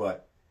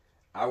 But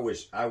I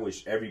wish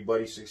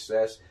everybody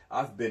success.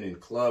 I've been in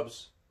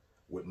clubs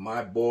with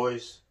my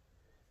boys,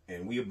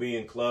 and we'll be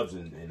in clubs,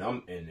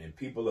 and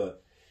people are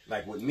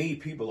like, with me,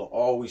 people are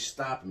always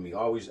stopping me,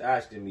 always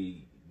asking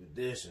me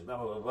this and blah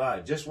blah blah.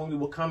 Just when we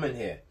were coming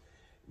here,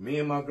 me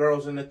and my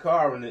girls in the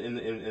car, and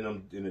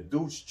the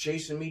dude's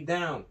chasing me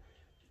down,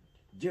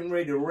 getting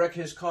ready to wreck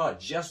his car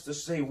just to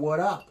say what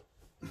up.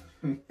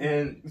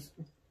 And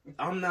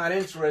I'm not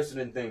interested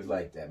in things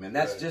like that, man.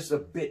 That's just a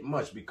bit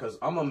much, because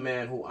I'm a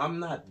man who, I'm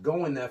not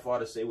going that far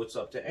to say what's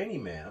up to any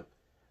man.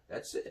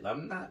 That's it.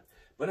 I'm not.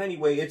 But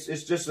anyway,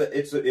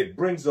 it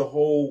brings a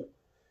whole,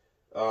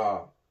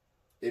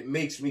 it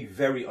makes me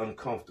very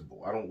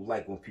uncomfortable. I don't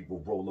like when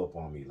people roll up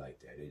on me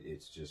like that.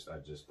 I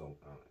just don't,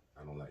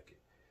 I don't like it.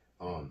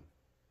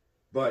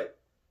 But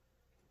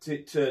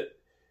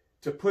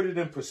to put it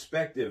in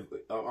perspective,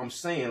 I'm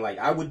saying, like,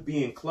 I would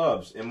be in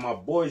clubs and my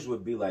boys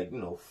would be like,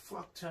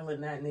 fuck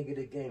telling that nigga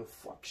the game,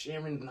 fuck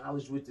sharing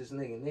knowledge with this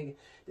nigga,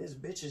 there's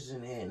bitches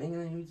in there,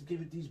 nigga, you need to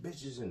give it these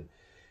bitches,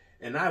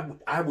 and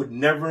I would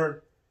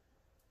never,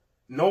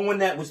 no one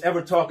that was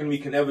ever talking to me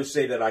can ever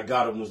say that I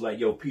got them was like,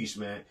 yo, peace,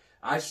 man.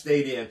 I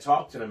stay there and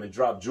talk to them and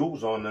drop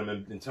jewels on them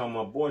and tell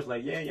my boys,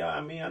 like, yeah,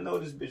 I mean, I know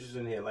there's bitches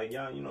in here, like,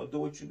 y'all, do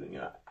what you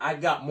do. I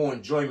got more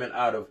enjoyment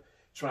out of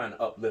trying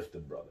to uplift a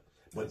brother.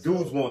 But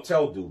dudes won't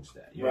tell dudes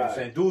that. You know what I'm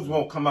saying? Dudes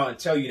won't come out and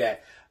tell you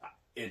that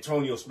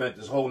Antonio spent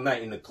this whole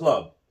night in the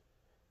club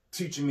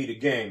teaching me the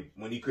game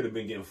when he could have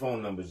been getting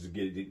phone numbers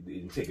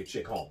to take a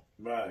chick home.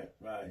 Right.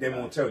 They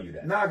won't tell you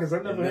that. Nah, because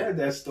I never heard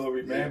that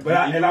story, man. But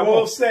I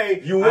will say,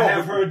 I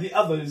have heard the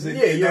others.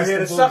 Yeah, you hear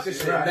the sucker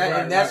shit.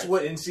 And that's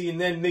what, and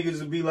then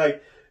niggas will be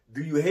like,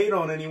 do you hate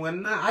on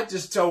anyone? Nah, I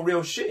just tell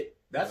real shit.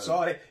 That's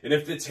all. And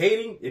if it's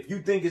hating, if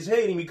you think it's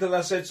hating because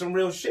I said some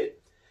real shit,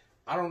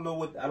 I don't know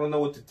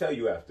what to tell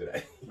you after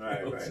that.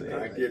 Right. No,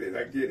 I get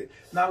it.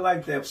 Not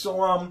like that. So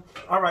all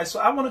right.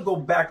 So I want to go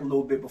back a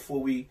little bit before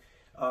we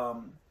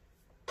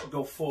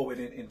go forward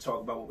and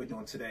talk about what we're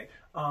doing today.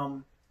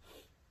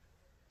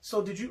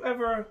 So did you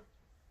ever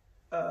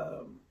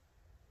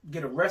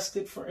get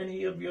arrested for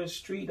any of your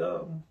street?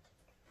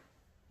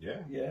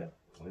 Yeah.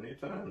 Plenty of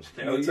times.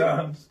 Plenty of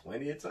times.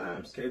 Plenty of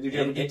times. Okay. Did you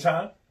have a good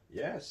time?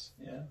 Yes.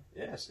 Yeah.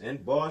 Yes.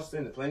 In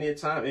Boston, plenty of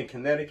time. In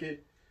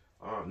Connecticut,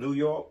 New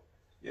York.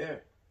 Yeah.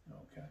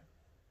 Okay.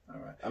 All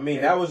right. I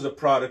mean, that was a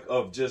product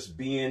of just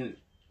being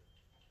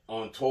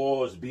on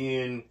tours,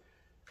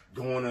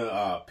 going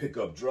to pick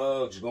up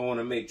drugs, going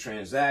to make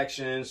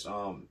transactions,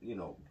 you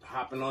know,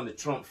 hopping on the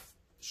Trump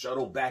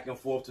shuttle back and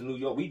forth to New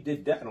York. We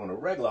did that on a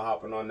regular,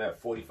 hopping on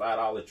that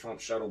 $45 Trump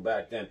shuttle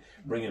back then,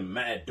 bringing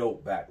mad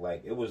dope back.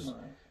 Like, it was,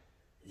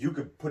 you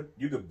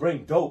could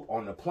bring dope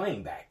on the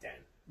plane back then.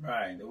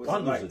 Right. It was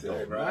Bundles of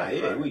dope. Right.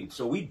 Yeah.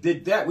 So we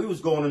did that. We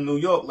was going to New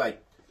York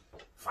like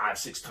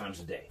 5-6 times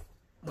a day.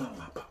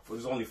 It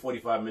was only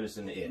 45 minutes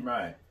in the air.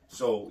 Right.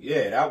 So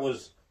yeah, that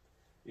was,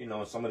 you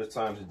know, some of the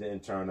times it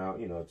didn't turn out.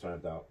 You know, it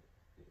turned out,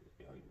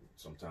 you know,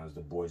 sometimes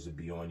the boys would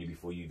be on you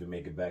before you even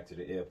make it back to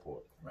the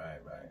airport. Right.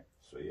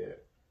 So yeah.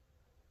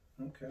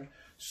 Okay.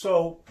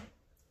 So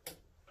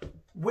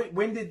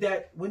when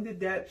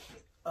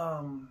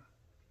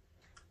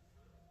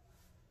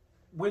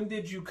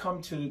did you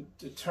come to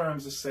the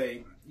terms to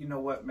say, you know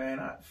what, man,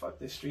 fuck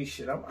this street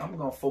shit. I'm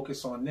gonna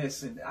focus on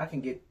this, and I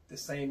can get the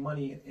same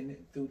money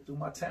through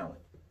my talent.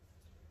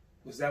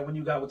 Was that when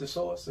you got with the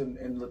Source and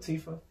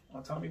Latifah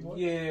on Tommy Boy?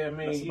 Yeah, I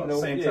mean, that's you about know,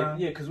 the same time?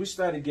 yeah, because we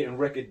started getting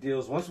record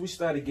deals. Once we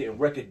started getting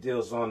record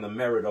deals on the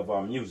merit of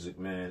our music,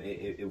 man,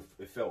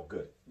 it felt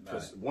good.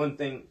 Because one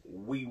thing,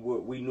 we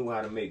knew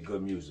how to make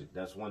good music.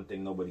 That's one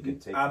thing nobody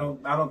could take. I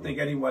don't think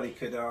anybody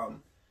could.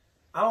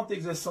 I don't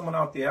think there's someone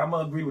out there. I'm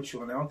gonna agree with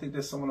you on that. I don't think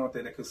there's someone out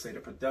there that could say the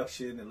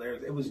production, the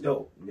lyrics. It was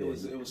dope. It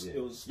was. You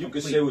complete.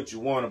 could say what you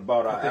want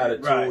about our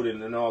attitude right.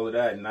 and all of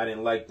that, and I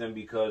didn't like them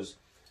because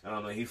I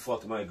don't know, he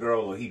fucked my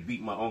girl or he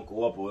beat my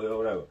uncle up or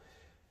whatever.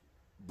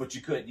 But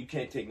you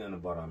can't take nothing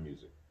about our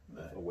music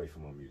away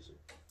from our music.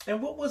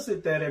 And what was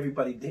it that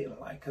everybody didn't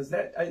like? Because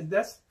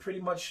that's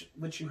pretty much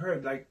what you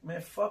heard. Like,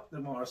 man, fuck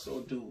them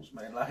RSO dudes,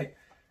 man. Like,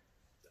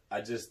 I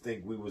just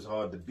think we was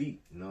hard to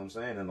beat. You know what I'm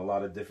saying? In a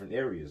lot of different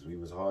areas, we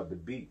was hard to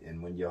beat.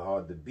 And when you're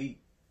hard to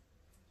beat,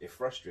 it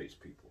frustrates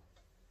people.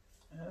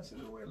 Yeah, that's a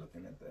good way of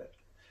looking at that.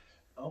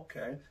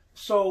 Okay,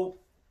 so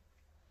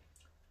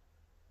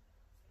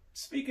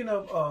speaking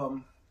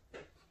of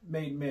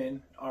Made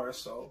Men,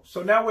 RSO.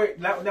 So now we're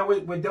done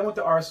with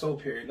the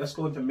RSO period. Let's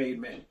go into Made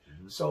Men.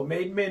 Mm-hmm. So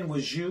Made Men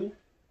was you,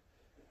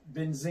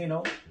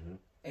 Benzino,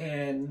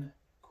 and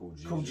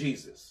Cool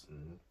Jesus.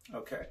 Mm-hmm.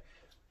 Okay.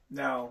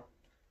 Now,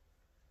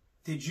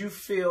 did you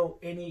feel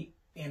any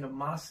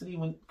animosity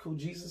when Cool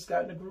Jesus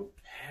got in the group?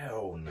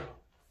 Hell no.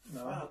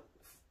 No.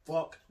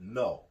 Fuck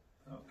no.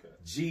 Okay.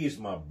 G is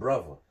my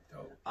brother.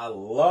 Dope. I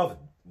loved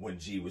when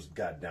G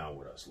got down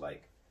with us.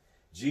 Like,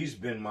 G's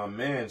been my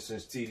man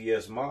since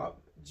TDS Mob.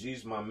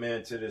 G's my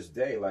man to this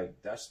day. Like,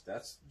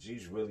 that's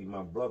G's really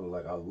my brother.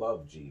 Like, I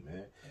love G,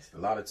 man. A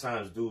lot of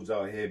times dudes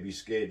out here be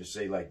scared to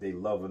say like they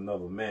love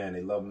another man,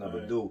 they love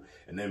another dude,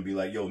 and then be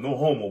like, yo, no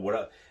homo.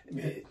 What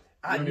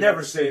I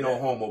never say no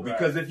homo,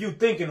 because if you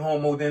thinking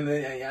homo, then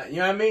you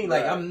know what I mean.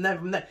 Like, I'm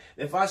never.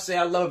 If I say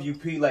I love you,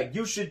 P, like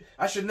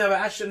I shouldn't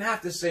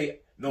have to say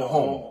no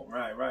homo.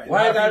 Right.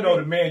 Why I gotta know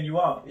the man you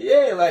are?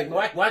 Yeah, like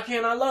why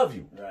can't I love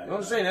you? Right, you know what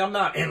I'm saying? I'm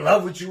not in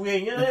love with you,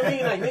 you know what I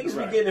mean? Like, niggas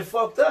be getting it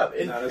fucked up,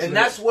 and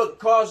that's what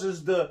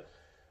causes the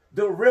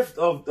rift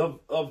of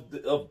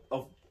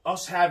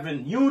us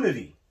having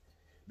unity,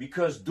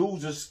 because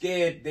dudes are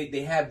scared.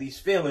 They have these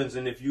feelings,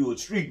 and if you a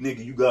street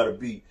nigga, you gotta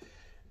be,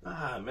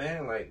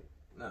 man, like.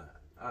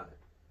 Nah.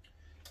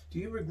 Do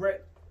you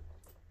regret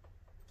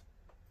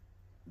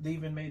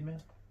leaving Made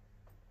Men?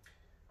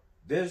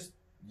 There's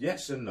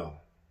yes and no.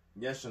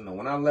 Yes and no.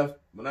 When I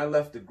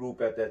left the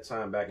group at that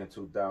time back in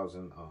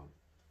 2000,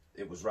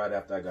 it was right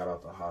after I got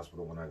out the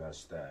hospital when I got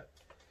stabbed.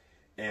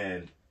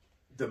 And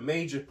the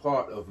major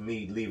part of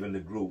me leaving the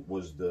group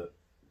was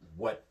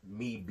what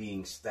me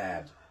being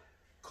stabbed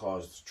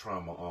caused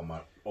trauma on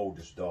my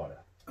oldest daughter.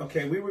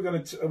 Okay, we were gonna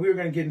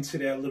get into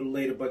that a little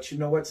later, but you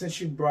know what? Since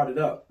you brought it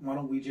up, why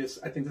don't we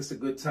I think this is a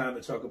good time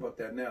to talk about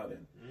that now.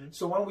 Then,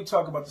 so why don't we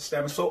talk about the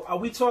stabbing? So, are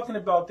we talking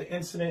about the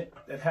incident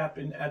that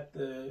happened at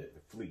the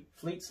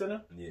Fleet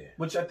Center? Yeah.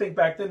 Which I think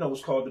back then it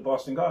was called the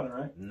Boston Garden,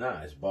 right?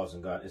 Nah, it's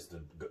Boston Garden. It's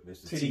the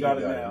TD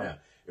Garden now.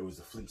 It was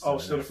the Fleet Center. Oh,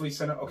 still the Fleet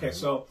Center. Okay,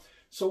 so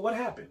what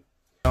happened?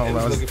 They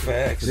was looking for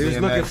X. They was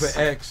looking for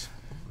X.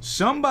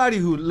 Somebody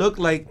who looked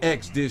like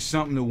X did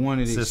something to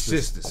one of their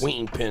sisters.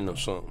 Queen Pen or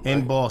something.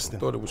 In Boston. I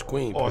thought it was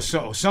Queen Pen. Or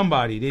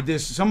somebody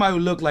who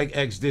looked like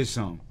X did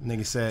something.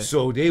 Nigga said.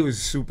 So they was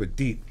super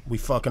deep. We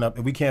fucking up.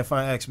 If we can't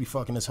find X, we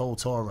fucking this whole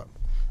tour up.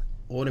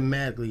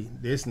 Automatically,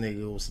 this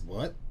nigga was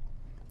what?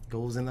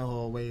 Goes in the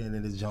hallway and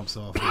then it jumps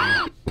off.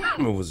 It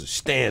was a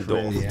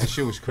standoff. Yeah, that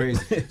shit was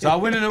crazy. So I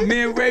went in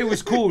me and Ray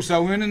was cool. So I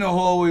went in the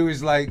hallway, it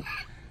was like,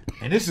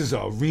 and this is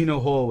an arena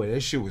hallway.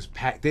 That shit was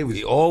packed.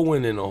 We all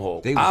went in the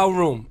hall.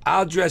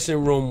 Our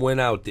dressing room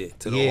went out there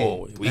to the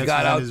hallway. We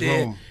got out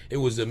there. It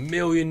was a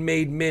million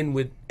Made Men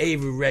with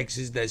Avery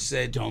Rexes that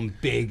said dumb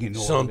big and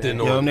all something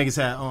that. Yo, on. them niggas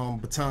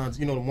had batons,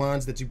 you know the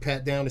ones that you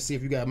pat down to see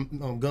if you got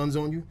guns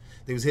on you.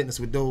 They was hitting us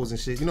with those and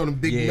shit. You know them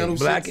big metal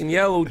black shits? and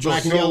yellow joints.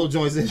 Black and yellow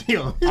joints.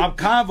 Yo.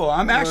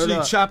 I'm actually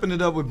up. chopping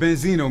it up with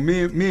Benzino.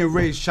 Me and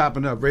Ray's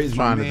chopping up. Ray's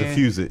Trying my to man.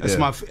 diffuse it, That's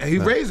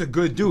yeah. Ray's a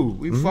good dude.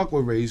 We fuck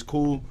with Ray. He's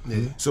cool.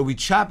 So we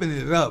chopping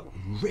it up.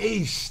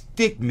 Ray's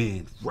stick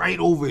man right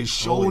over his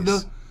shoulder.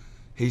 Always.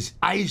 His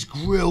ice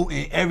grill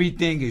and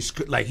everything is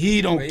like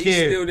he don't But he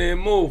care. still didn't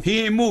move.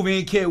 He ain't move. He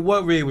didn't care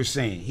what Ray was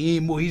saying. He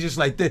ain't move. He just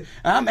like this.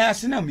 And I'm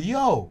asking him,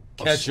 yo,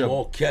 A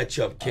small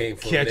ketchup came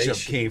from ketchup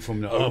that came from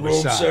the a other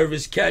room side.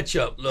 service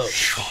ketchup. Look.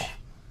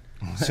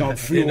 Something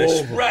flew And the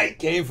over. Sprite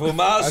came from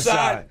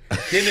outside.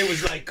 Then it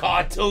was like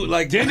cartoon.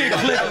 Like Then they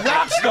clicked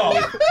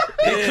Rockstar.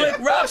 They clicked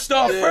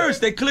Rockstar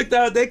first. They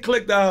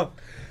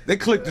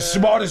clicked the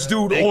smartest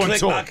dude they on clicked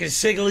tour. like a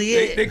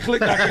Siglier. They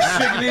clicked like a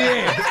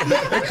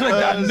Siglier. They clicked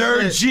out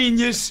Nerd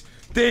Genius.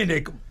 Then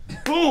they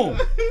boom.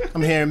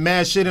 I'm hearing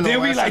mad shit and Then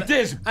all we that. like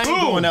this. I ain't Boom.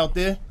 going out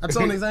there. I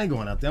told niggas I ain't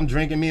going out there. I'm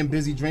drinking, me and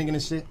Busy drinking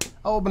and shit.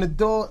 I open the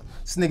door.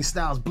 This nigga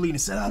Styles bleeding.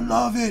 Said, I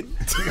love it.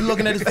 And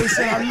looking at his face,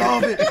 said, I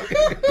love it.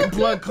 The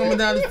blood coming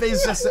down his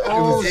face. I said,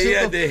 oh, He shit.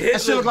 had the That Hitler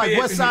shit look like beard.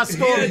 West Side He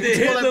Story. had the You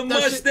smell Hitler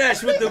that shit?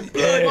 mustache with the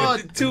blood,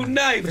 with the two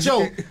knives.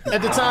 Joe,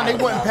 at the time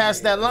they wasn't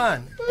past that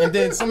line. And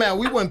then somehow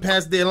we went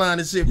past their line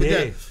and shit. But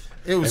Yeah.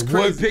 it was And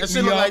Wood crazy. picked That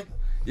shit me look up. like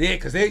Yeah,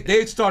 because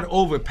they started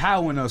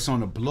overpowering us on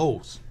the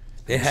blows.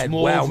 They had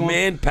Small wild one.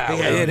 manpower.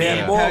 They had They had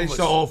manpower. more of us.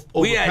 So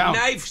We had overpowered.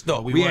 knives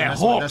though. We had that's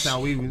Hawks. how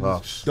we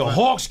The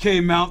Hawks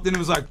came out, then it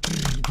was like,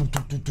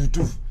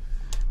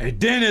 and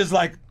then it's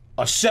like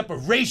a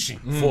separation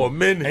For a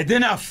minute. And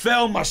then I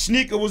fell, my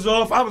sneaker was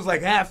off. I was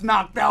like half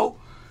knocked out.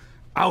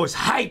 I was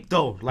hyped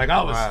though, like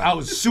I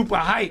was super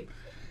hyped.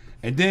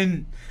 And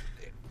then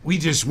we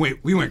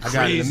went I got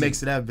crazy. in the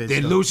mix of that bitch.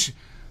 Then though. Luch,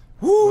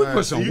 woo,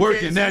 put some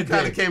work in that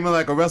kind day. of came in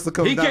like a wrestler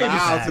coming He down came the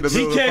aisle to the in,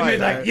 middle of the fight,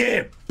 like, right?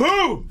 yeah,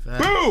 boom,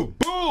 boom,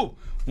 boom.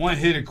 One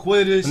hit and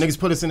quitters. The niggas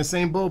put us in the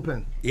same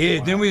bullpen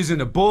Yeah, then we was in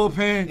the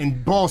bullpen.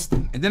 in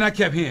Boston. And then I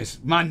kept hearing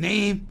my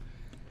name.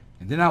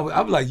 And then I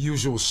was like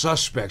usual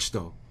suspects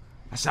though.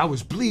 I said I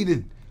was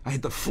bleeding. I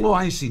hit the floor.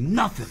 I ain't see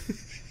nothing.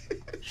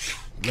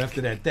 Left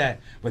it at that.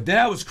 But then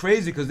I was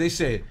crazy because they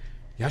said,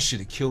 y'all should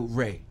have killed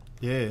Ray.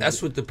 Yeah,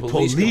 That's what the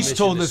police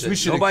Told commissioner us said. we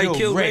should have Nobody killed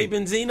killed Ray. Ray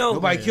Benzino.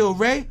 Nobody killed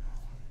Ray?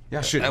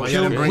 Y'all should have That was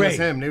killed bring us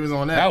Ray. him. They was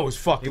on that. That was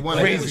fucking They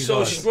wanted He crazy. was so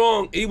dog.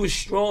 strong. He was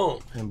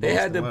strong. They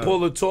had to Boston, pull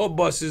the tour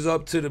buses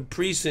up to the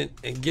precinct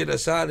and get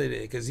us out of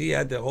there because he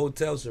had the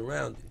hotel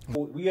surrounded.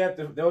 We had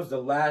that was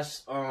the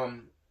last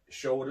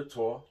show of the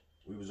tour.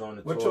 We was on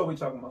the What tour. tour we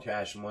talking about?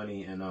 Cash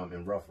Money and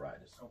Rough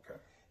Riders. Okay.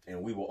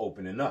 And we were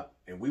opening up,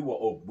 and we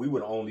were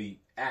the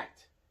only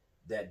act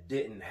that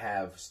didn't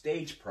have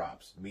stage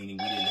props, meaning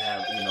we didn't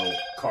have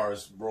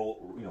cars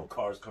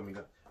cars coming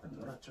up. I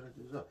thought I turned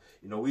this up.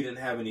 We didn't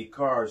have any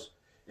cars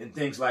and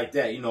things like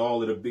that.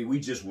 All of the big. We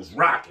just was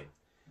rocking,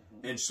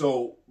 and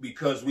so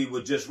because we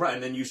were just rocking,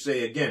 and then you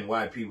say again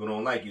why people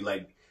don't like you,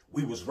 like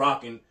we was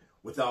rocking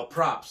without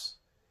props.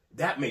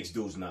 That makes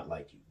dudes not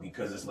like you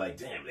because it's like,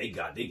 damn, they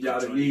didn't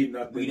need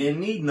nothing. We didn't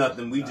need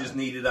nothing. We just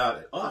needed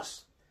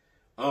us.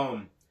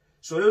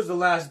 So it was the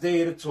last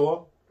day of the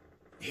tour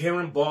here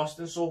in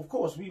Boston. So of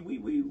course we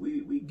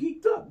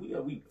geeked up.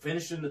 We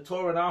finishing the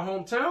tour in our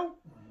hometown.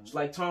 It's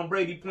like Tom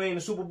Brady playing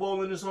the Super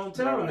Bowl in his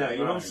hometown now. You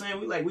know what I'm saying?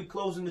 We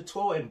closing the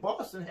tour in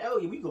Boston. Hell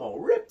yeah, we gonna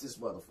rip this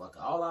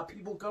motherfucker. All our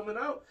people coming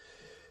out,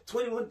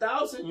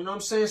 21,000. You know what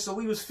I'm saying? So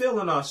we was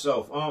feeling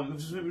ourselves. It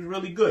was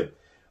really good.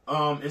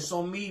 And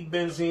so me,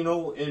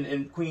 Benzino,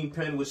 and Queen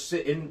Pen was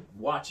sitting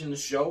watching the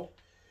show,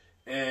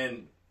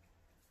 and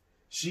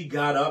she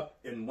got up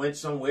and went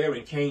somewhere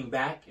and came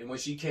back. And when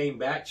she came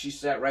back, she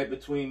sat right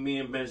between me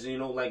and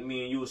Benzino, like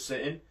me and you were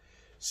sitting,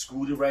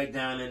 scooted right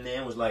down in there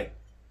and was like,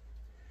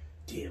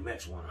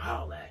 DMX want to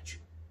holler at you.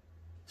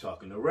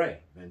 Talking to Ray,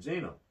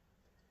 Benzino.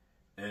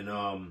 And,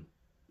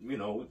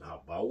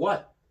 how about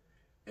what?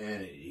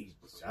 And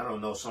I don't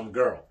know, some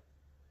girl.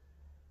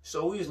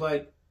 So he's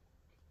like,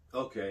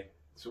 okay.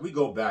 So we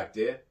go back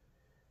there,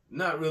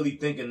 not really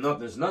thinking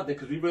nothing's nothing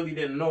because we really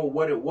didn't know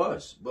what it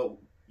was. But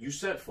you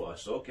sent for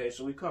us. Okay,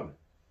 so we coming.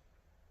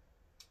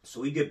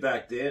 So we get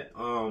back there.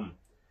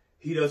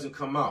 He doesn't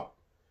come out.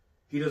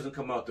 He doesn't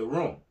come out the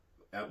room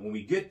when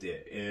we get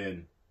there.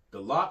 And the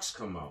Locks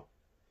come out.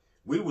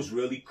 We was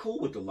really cool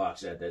with the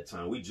Locks at that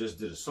time. We just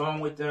did a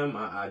song with them.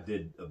 I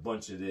did a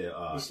bunch of their...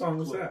 What song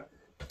was that?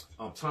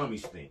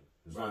 Tommy's Theme.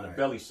 It was on the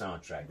Belly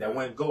soundtrack. That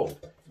went gold.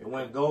 It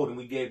went gold and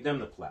we gave them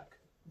the plaque.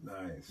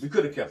 Nice. We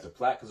could have kept the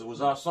plaque because it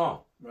was our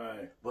song.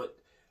 Right. But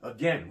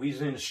again, we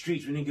was in the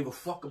streets. We didn't give a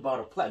fuck about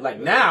a plaque. Like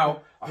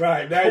now,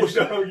 right now you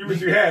know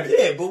you had it.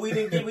 Yeah, but we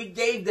didn't. We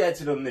gave that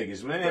to them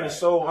niggas, man. Right. And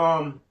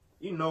so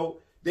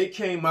they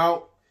came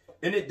out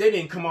and they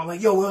didn't come out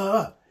like,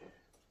 yo,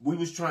 we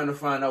was trying to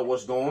find out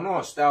what's going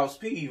on. Styles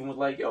P even was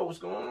like, yo, what's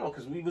going on?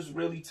 Because we was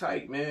really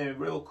tight, man,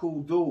 real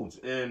cool dudes.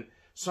 And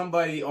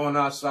somebody on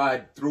our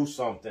side threw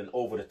something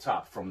over the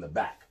top from the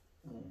back.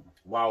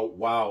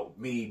 While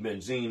me,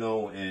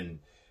 Benzino, and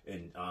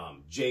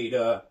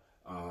Jada,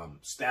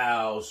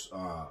 Styles,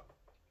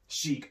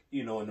 Sheik,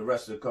 you know, and the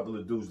rest of the couple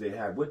of dudes they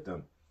had with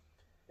them.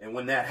 And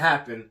when that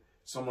happened,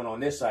 someone on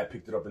their side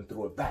picked it up and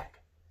threw it back.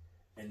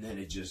 And then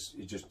it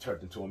just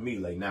turned into a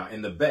melee. Now,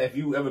 in the back, if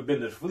you ever been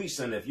to the Fleet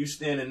Center, if you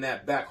stand in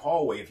that back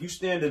hallway, if you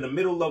stand in the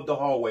middle of the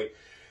hallway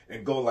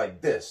and go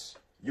like this,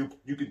 you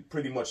could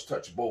pretty much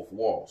touch both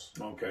walls.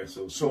 Okay,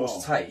 so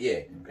it's tight, yeah.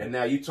 Okay. And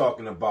now you're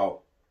talking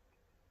about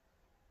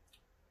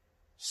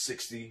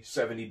 60,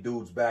 70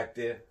 dudes back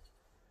there.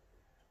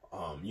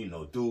 You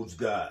know, dudes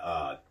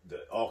got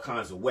all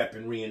kinds of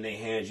weaponry in their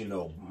hands, you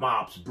know,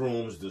 mops,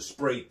 brooms, the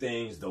spray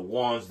things, the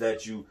wands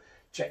that you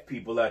check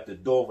people at the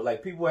door.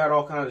 Like, people had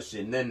all kinds of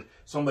shit. And then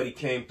somebody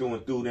came through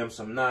and threw them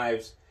some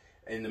knives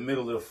in the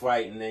middle of the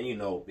fight, and then, you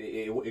know,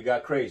 it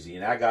got crazy.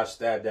 And I got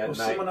stabbed that night.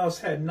 Someone else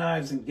had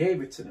knives and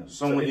gave it to them.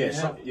 Someone,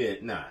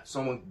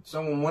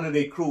 one of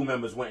their crew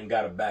members went and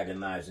got a bag of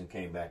knives and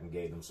came back and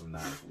gave them some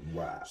knives.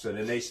 Wow. So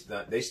then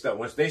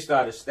once they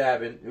started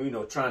stabbing, you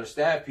know, trying to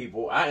stab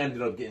people, I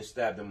ended up getting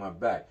stabbed in my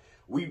back.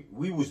 We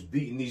was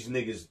beating these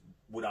niggas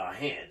with our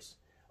hands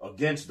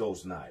against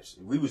those knives.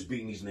 We was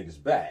beating these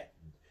niggas bad.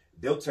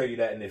 They'll tell you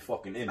that in their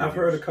fucking interviews. I've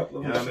heard a couple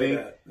of them say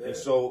that. Yeah. And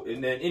so,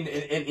 and then, and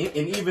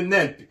even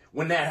then,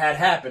 when that had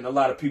happened, a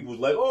lot of people was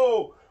like,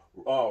 "Oh,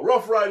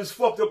 Rough Riders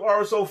fucked up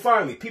RSO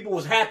finally." People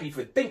was happy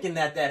for thinking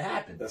that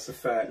happened. That's a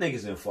fact.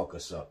 Niggas didn't fuck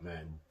us up,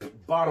 man.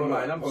 Bottom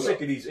line, I'm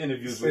sick of these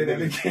interviews with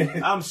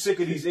niggas. I'm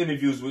sick of these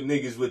interviews with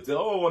niggas with the,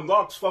 and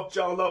Locks fucked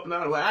y'all up.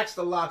 Now, well, ask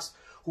the Locks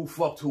who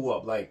fucked who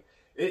up. Like,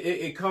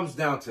 it comes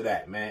down to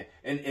that, man.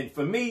 And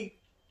for me,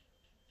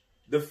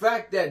 the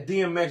fact that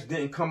DMX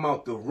didn't come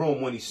out the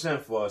room when he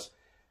sent for us,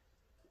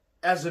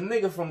 as a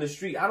nigga from the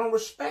street, I don't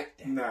respect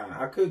that. Nah,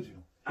 how could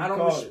you? I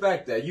don't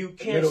respect that. You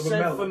can't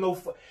send for no...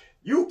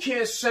 You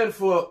can't send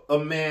for a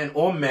man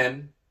or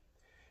men,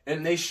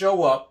 and they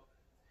show up,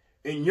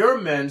 and your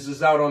men's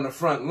is out on the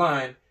front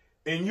line,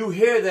 and you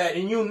hear that,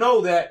 and you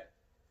know that,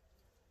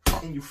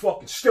 and you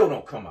fucking still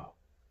don't come out.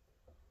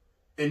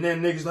 And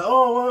then niggas like,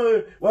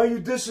 "Oh, why you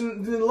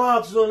dissing the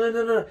Locks?"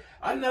 No.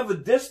 I never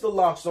dissed the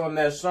Locks on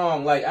that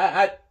song. Like,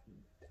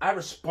 I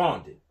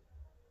responded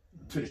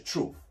to the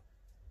truth.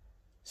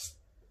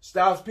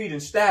 Styles P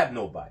didn't stab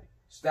nobody.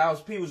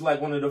 Styles P was like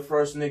one of the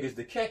first niggas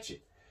to catch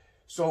it.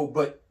 So,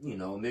 but, you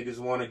know, niggas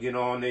want to get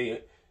on their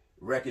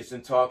records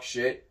and talk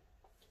shit.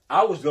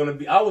 I was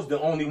the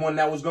only one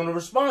that was gonna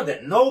respond to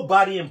that.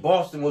 Nobody in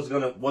Boston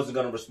wasn't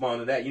gonna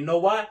respond to that. You know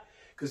why?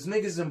 Because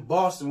niggas in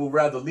Boston would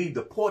rather leave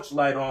the porch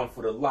light on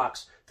for the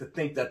Locks to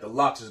think that the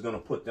Locks is going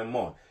to put them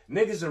on.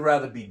 Niggas would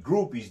rather be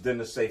groupies than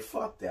to say,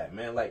 fuck that,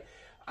 man. Like,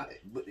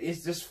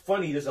 it's just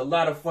funny. There's a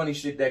lot of funny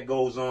shit that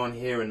goes on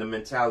here in the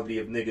mentality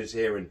of niggas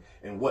here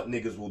and what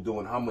niggas will do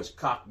and how much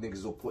cock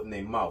niggas will put in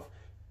their mouth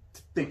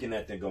thinking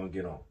that they're going to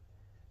get on.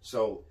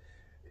 So,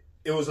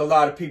 it was a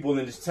lot of people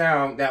in this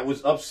town that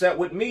was upset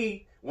with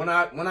me when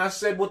I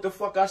said what the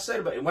fuck I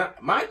said about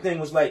it. My thing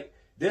was like,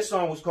 this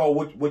song was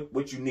called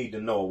What You Need to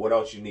Know, What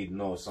Else You Need to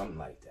Know, or something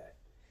like that.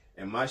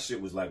 And my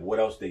shit was like, what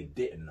else they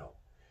didn't know.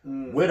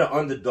 We're the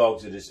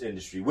underdogs of this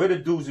industry. We're the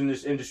dudes in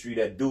this industry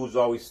that dudes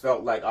always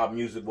felt like our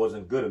music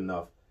wasn't good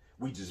enough.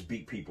 We just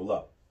beat people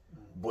up.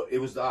 But it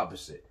was the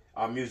opposite.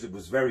 Our music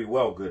was very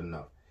well good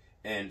enough.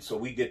 And so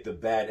we get the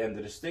bad end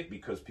of the stick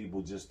because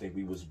people just think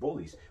we was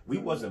bullies. We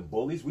wasn't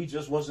bullies. We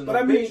just wasn't no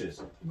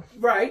bitches.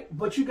 Right,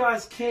 but you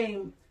guys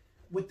came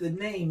with the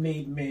name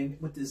Made Men,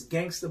 with this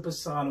gangster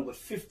persona, with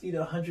 50 to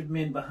 100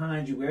 men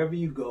behind you wherever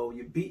you go.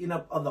 You're beating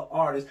up other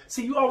artists.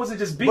 See, you all wasn't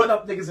just beating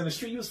up niggas in the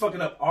street. You was fucking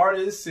up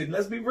artists, and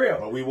let's be real.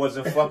 But we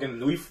wasn't fucking,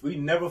 we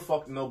never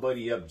fucked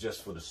nobody up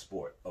just for the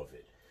sport of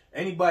it.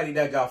 Anybody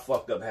that got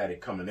fucked up had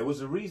it coming. There was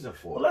a reason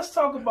for it. Well, let's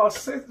talk about,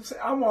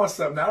 I'm on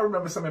something. I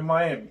remember something in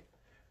Miami.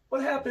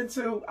 What happened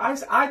to,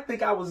 I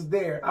think I was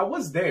there. I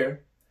was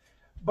there,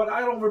 but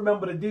I don't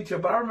remember the detail.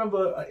 But I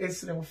remember an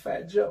incident with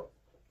Fat Joe.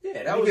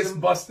 Yeah, that was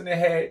busting their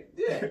head.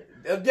 Yeah,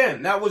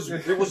 again,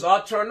 it was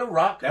our turn to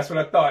rock. That's what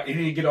I thought. He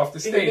didn't get off the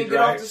stage. He didn't get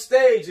off the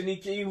stage, and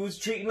he was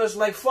treating us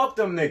like fuck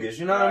them niggas.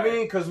 You know what I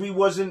mean? Because we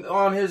wasn't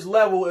on his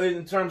level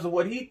in terms of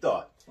what he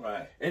thought.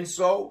 Right. And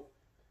so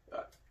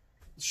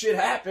shit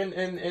happened,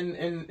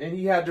 and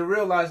he had to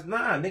realize,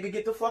 nah, nigga,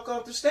 get the fuck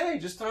off the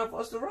stage. It's time for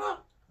us to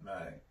rock.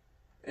 Right.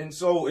 And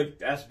so if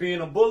that's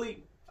being a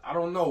bully, I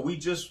don't know. We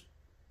just,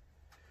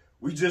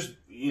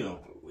 you know,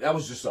 that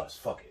was just us.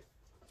 Fuck it.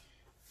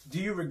 Do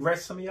you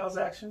regret some of y'all's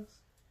actions?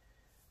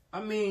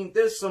 I mean,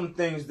 there's some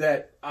things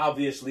that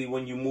obviously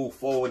when you move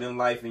forward in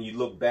life and you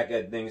look back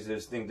at things,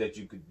 there's things that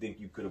you could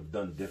think you could have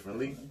done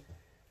differently.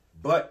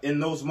 But in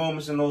those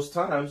moments, in those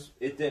times,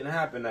 it didn't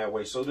happen that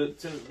way. So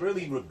to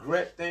really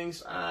regret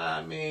things,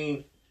 I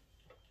mean,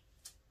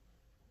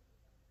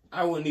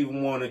 I wouldn't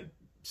even want to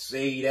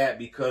say that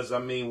because, I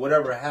mean,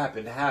 whatever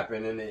happened,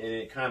 and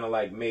it kind of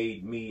like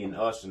made me and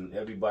us and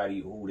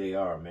everybody who they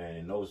are, man,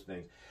 and those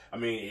things. I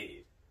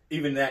mean,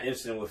 even that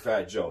incident with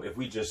Fat Joe, if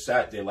we just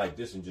sat there like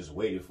this and just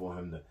waited for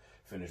him to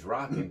finish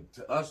rocking,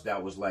 to us,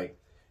 that was like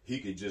he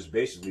could just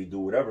basically do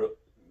whatever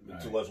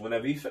to us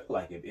whenever he felt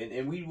like it.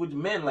 And we were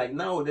men like,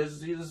 no,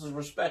 this is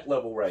respect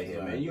level right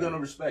here, man. You're going to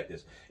respect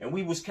this. And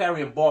we was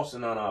carrying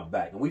Boston on our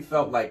back. And we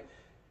felt like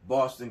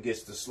Boston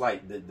gets the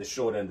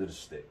short end of the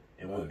stick.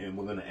 And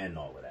we're going to end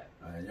all of that.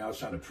 And y'all was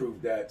trying to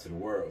prove that to the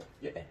world.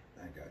 Yeah.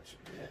 I got you.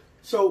 Yeah.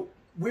 So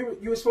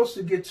you were supposed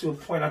to get to a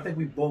point, I think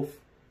we both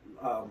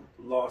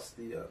lost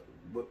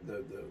what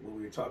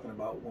we were talking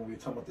about when we were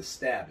talking about the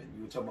stabbing.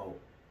 You were talking about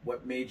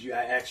what made you,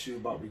 I asked you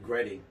about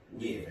regretting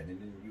leaving, and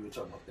then you were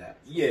talking about that.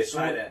 Yeah, so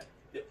that.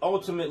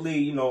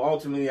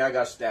 Ultimately, I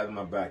got stabbed in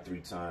my back 3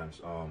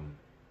 times.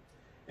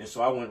 And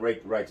so I went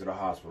right to the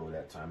hospital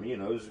that time. You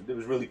know, it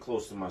was really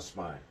close to my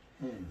spine.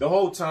 The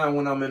whole time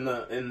when I'm in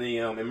the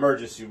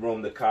emergency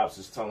room, the cops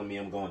is telling me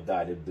I'm going to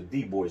die. The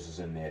D-boys is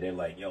in there. They're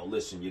like, yo,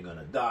 listen, you're going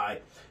to die.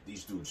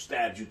 These dudes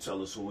stabbed you.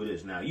 Tell us who it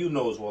is. Now, you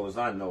know as well as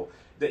I know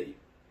that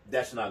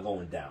that's not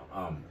going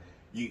down.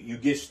 You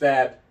get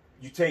stabbed,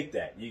 you take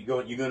that. You're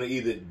going to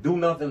either do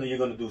nothing or you're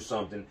going to do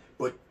something.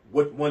 But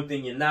one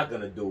thing you're not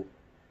going to do,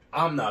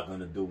 I'm not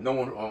going to do. No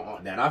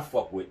one that I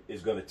fuck with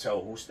is going to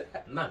tell who stabbed.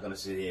 I'm not going to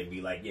sit here and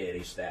be like, yeah,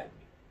 they stabbed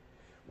me.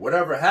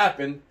 Whatever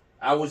happened,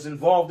 I was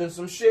involved in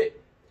some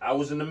shit. I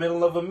was in the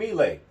middle of a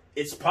melee.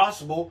 It's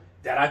possible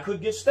that I could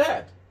get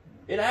stabbed.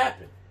 It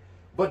happened.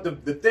 But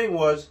the thing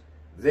was,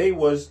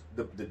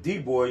 the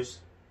D-boys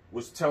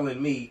was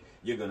telling me,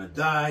 you're going to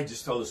die,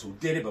 just tell us who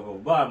did it, blah, blah,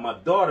 blah. My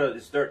daughter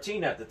is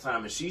 13 at the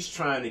time, and she's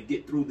trying to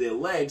get through their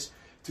legs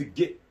to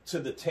get to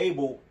the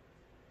table,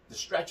 the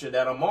stretcher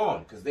that I'm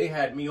on, because they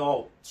had me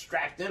all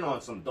strapped in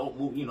on some don't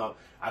move. You know,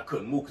 I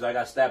couldn't move because I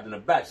got stabbed in the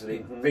back, so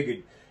they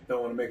figured.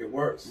 Don't want to make it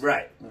worse.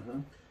 Right.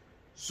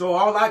 So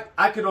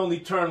I could only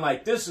turn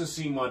like this and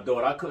see my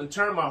daughter. I couldn't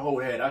turn my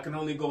whole head. I could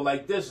only go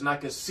like this, and I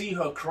could see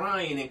her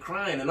crying and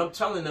crying. And I'm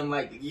telling them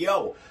like,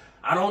 yo,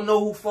 I don't know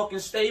who fucking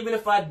stayed. Even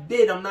if I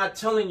did, I'm not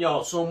telling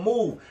y'all. So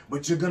move.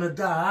 But you're gonna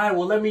die. All right,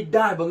 well, let me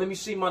die, but let me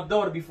see my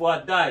daughter before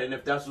I died, and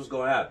if that's what's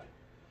gonna happen.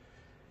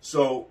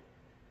 So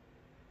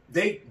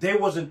they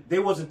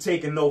wasn't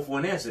taking no for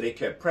an answer. They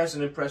kept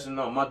pressing and pressing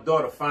on. My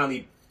daughter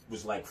finally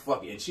was like,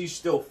 fuck it. And she's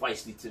still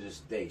feisty to this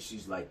day.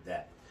 She's like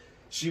that.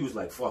 She was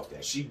like, fuck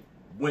that. She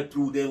went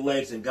through their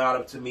legs and got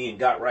up to me and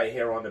got right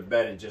here on the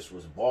bed and just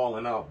was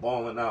bawling out,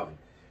 and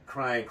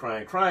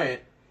crying.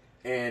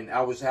 And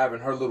I was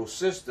having her little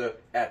sister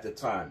at the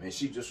time. And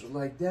she just was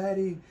like,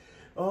 Daddy,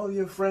 all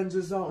your friends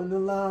is out in the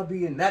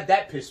lobby. And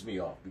that pissed me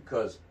off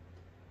because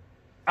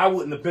I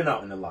wouldn't have been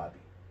out in the lobby.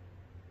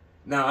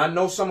 Now, I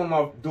know some of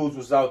my dudes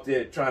was out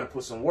there trying to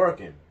put some work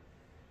in.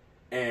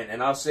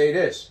 And I'll say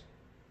this.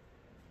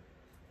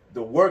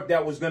 The work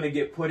that was going to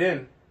get put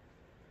in,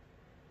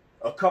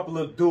 a couple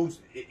of dudes,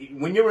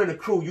 when you're in a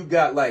crew,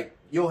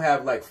 you'll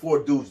have like 4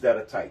 dudes that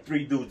are tight,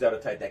 3 dudes that are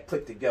tight that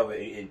click together,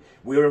 and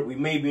we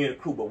may be in a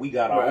crew, but we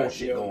got our own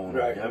shit going on.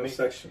 Right, you know what I mean?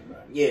 section, right.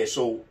 Yeah,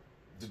 so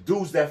the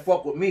dudes that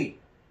fuck with me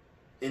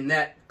in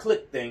that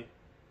click thing,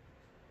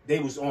 they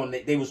was on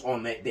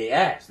their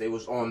ass. They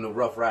was on the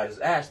Rough Riders'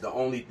 ass. The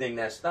only thing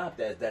that stopped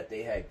that is that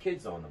they had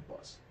kids on the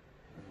bus.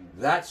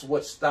 That's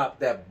what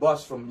stopped that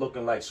bus from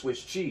looking like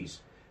Swiss cheese.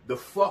 The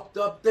fucked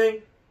up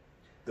thing,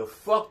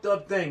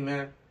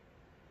 man.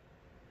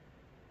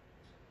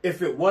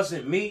 If it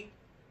wasn't me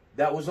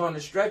that was on the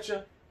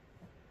stretcher,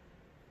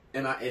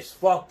 and it's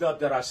fucked up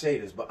that I say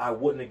this, but I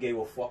wouldn't have gave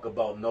a fuck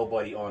about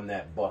nobody on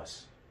that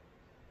bus.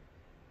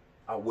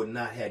 I would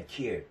not have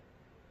cared.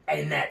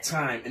 In that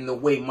time, in the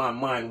way my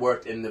mind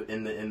worked, in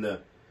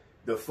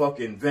the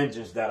fucking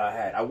vengeance that I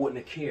had, I wouldn't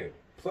have cared.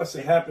 Plus,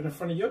 it happened in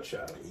front of your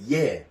child.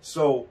 Yeah,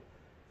 so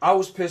I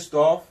was pissed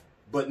off,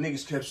 but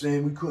niggas kept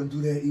saying we couldn't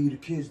do that.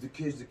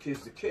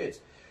 The kids.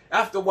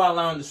 After a while,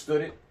 I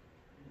understood it.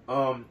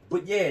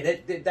 But yeah,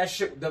 that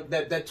shit,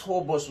 that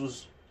tour bus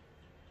was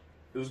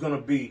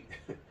gonna be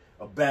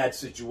a bad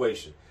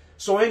situation.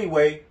 So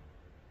anyway,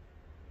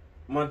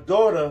 my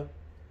daughter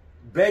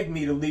begged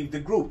me to leave the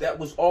group. That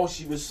was all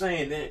she was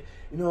saying. And,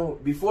 you know,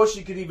 before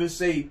she could even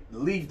say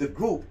leave the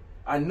group,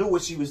 I knew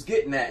what she was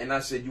getting at. And I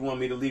said, you want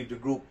me to leave the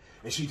group?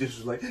 And she just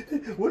was like,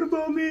 what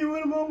about me?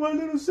 What about my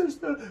little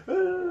sister?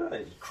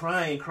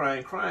 Crying.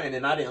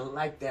 And I didn't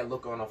like that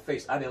look on her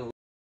face. I didn't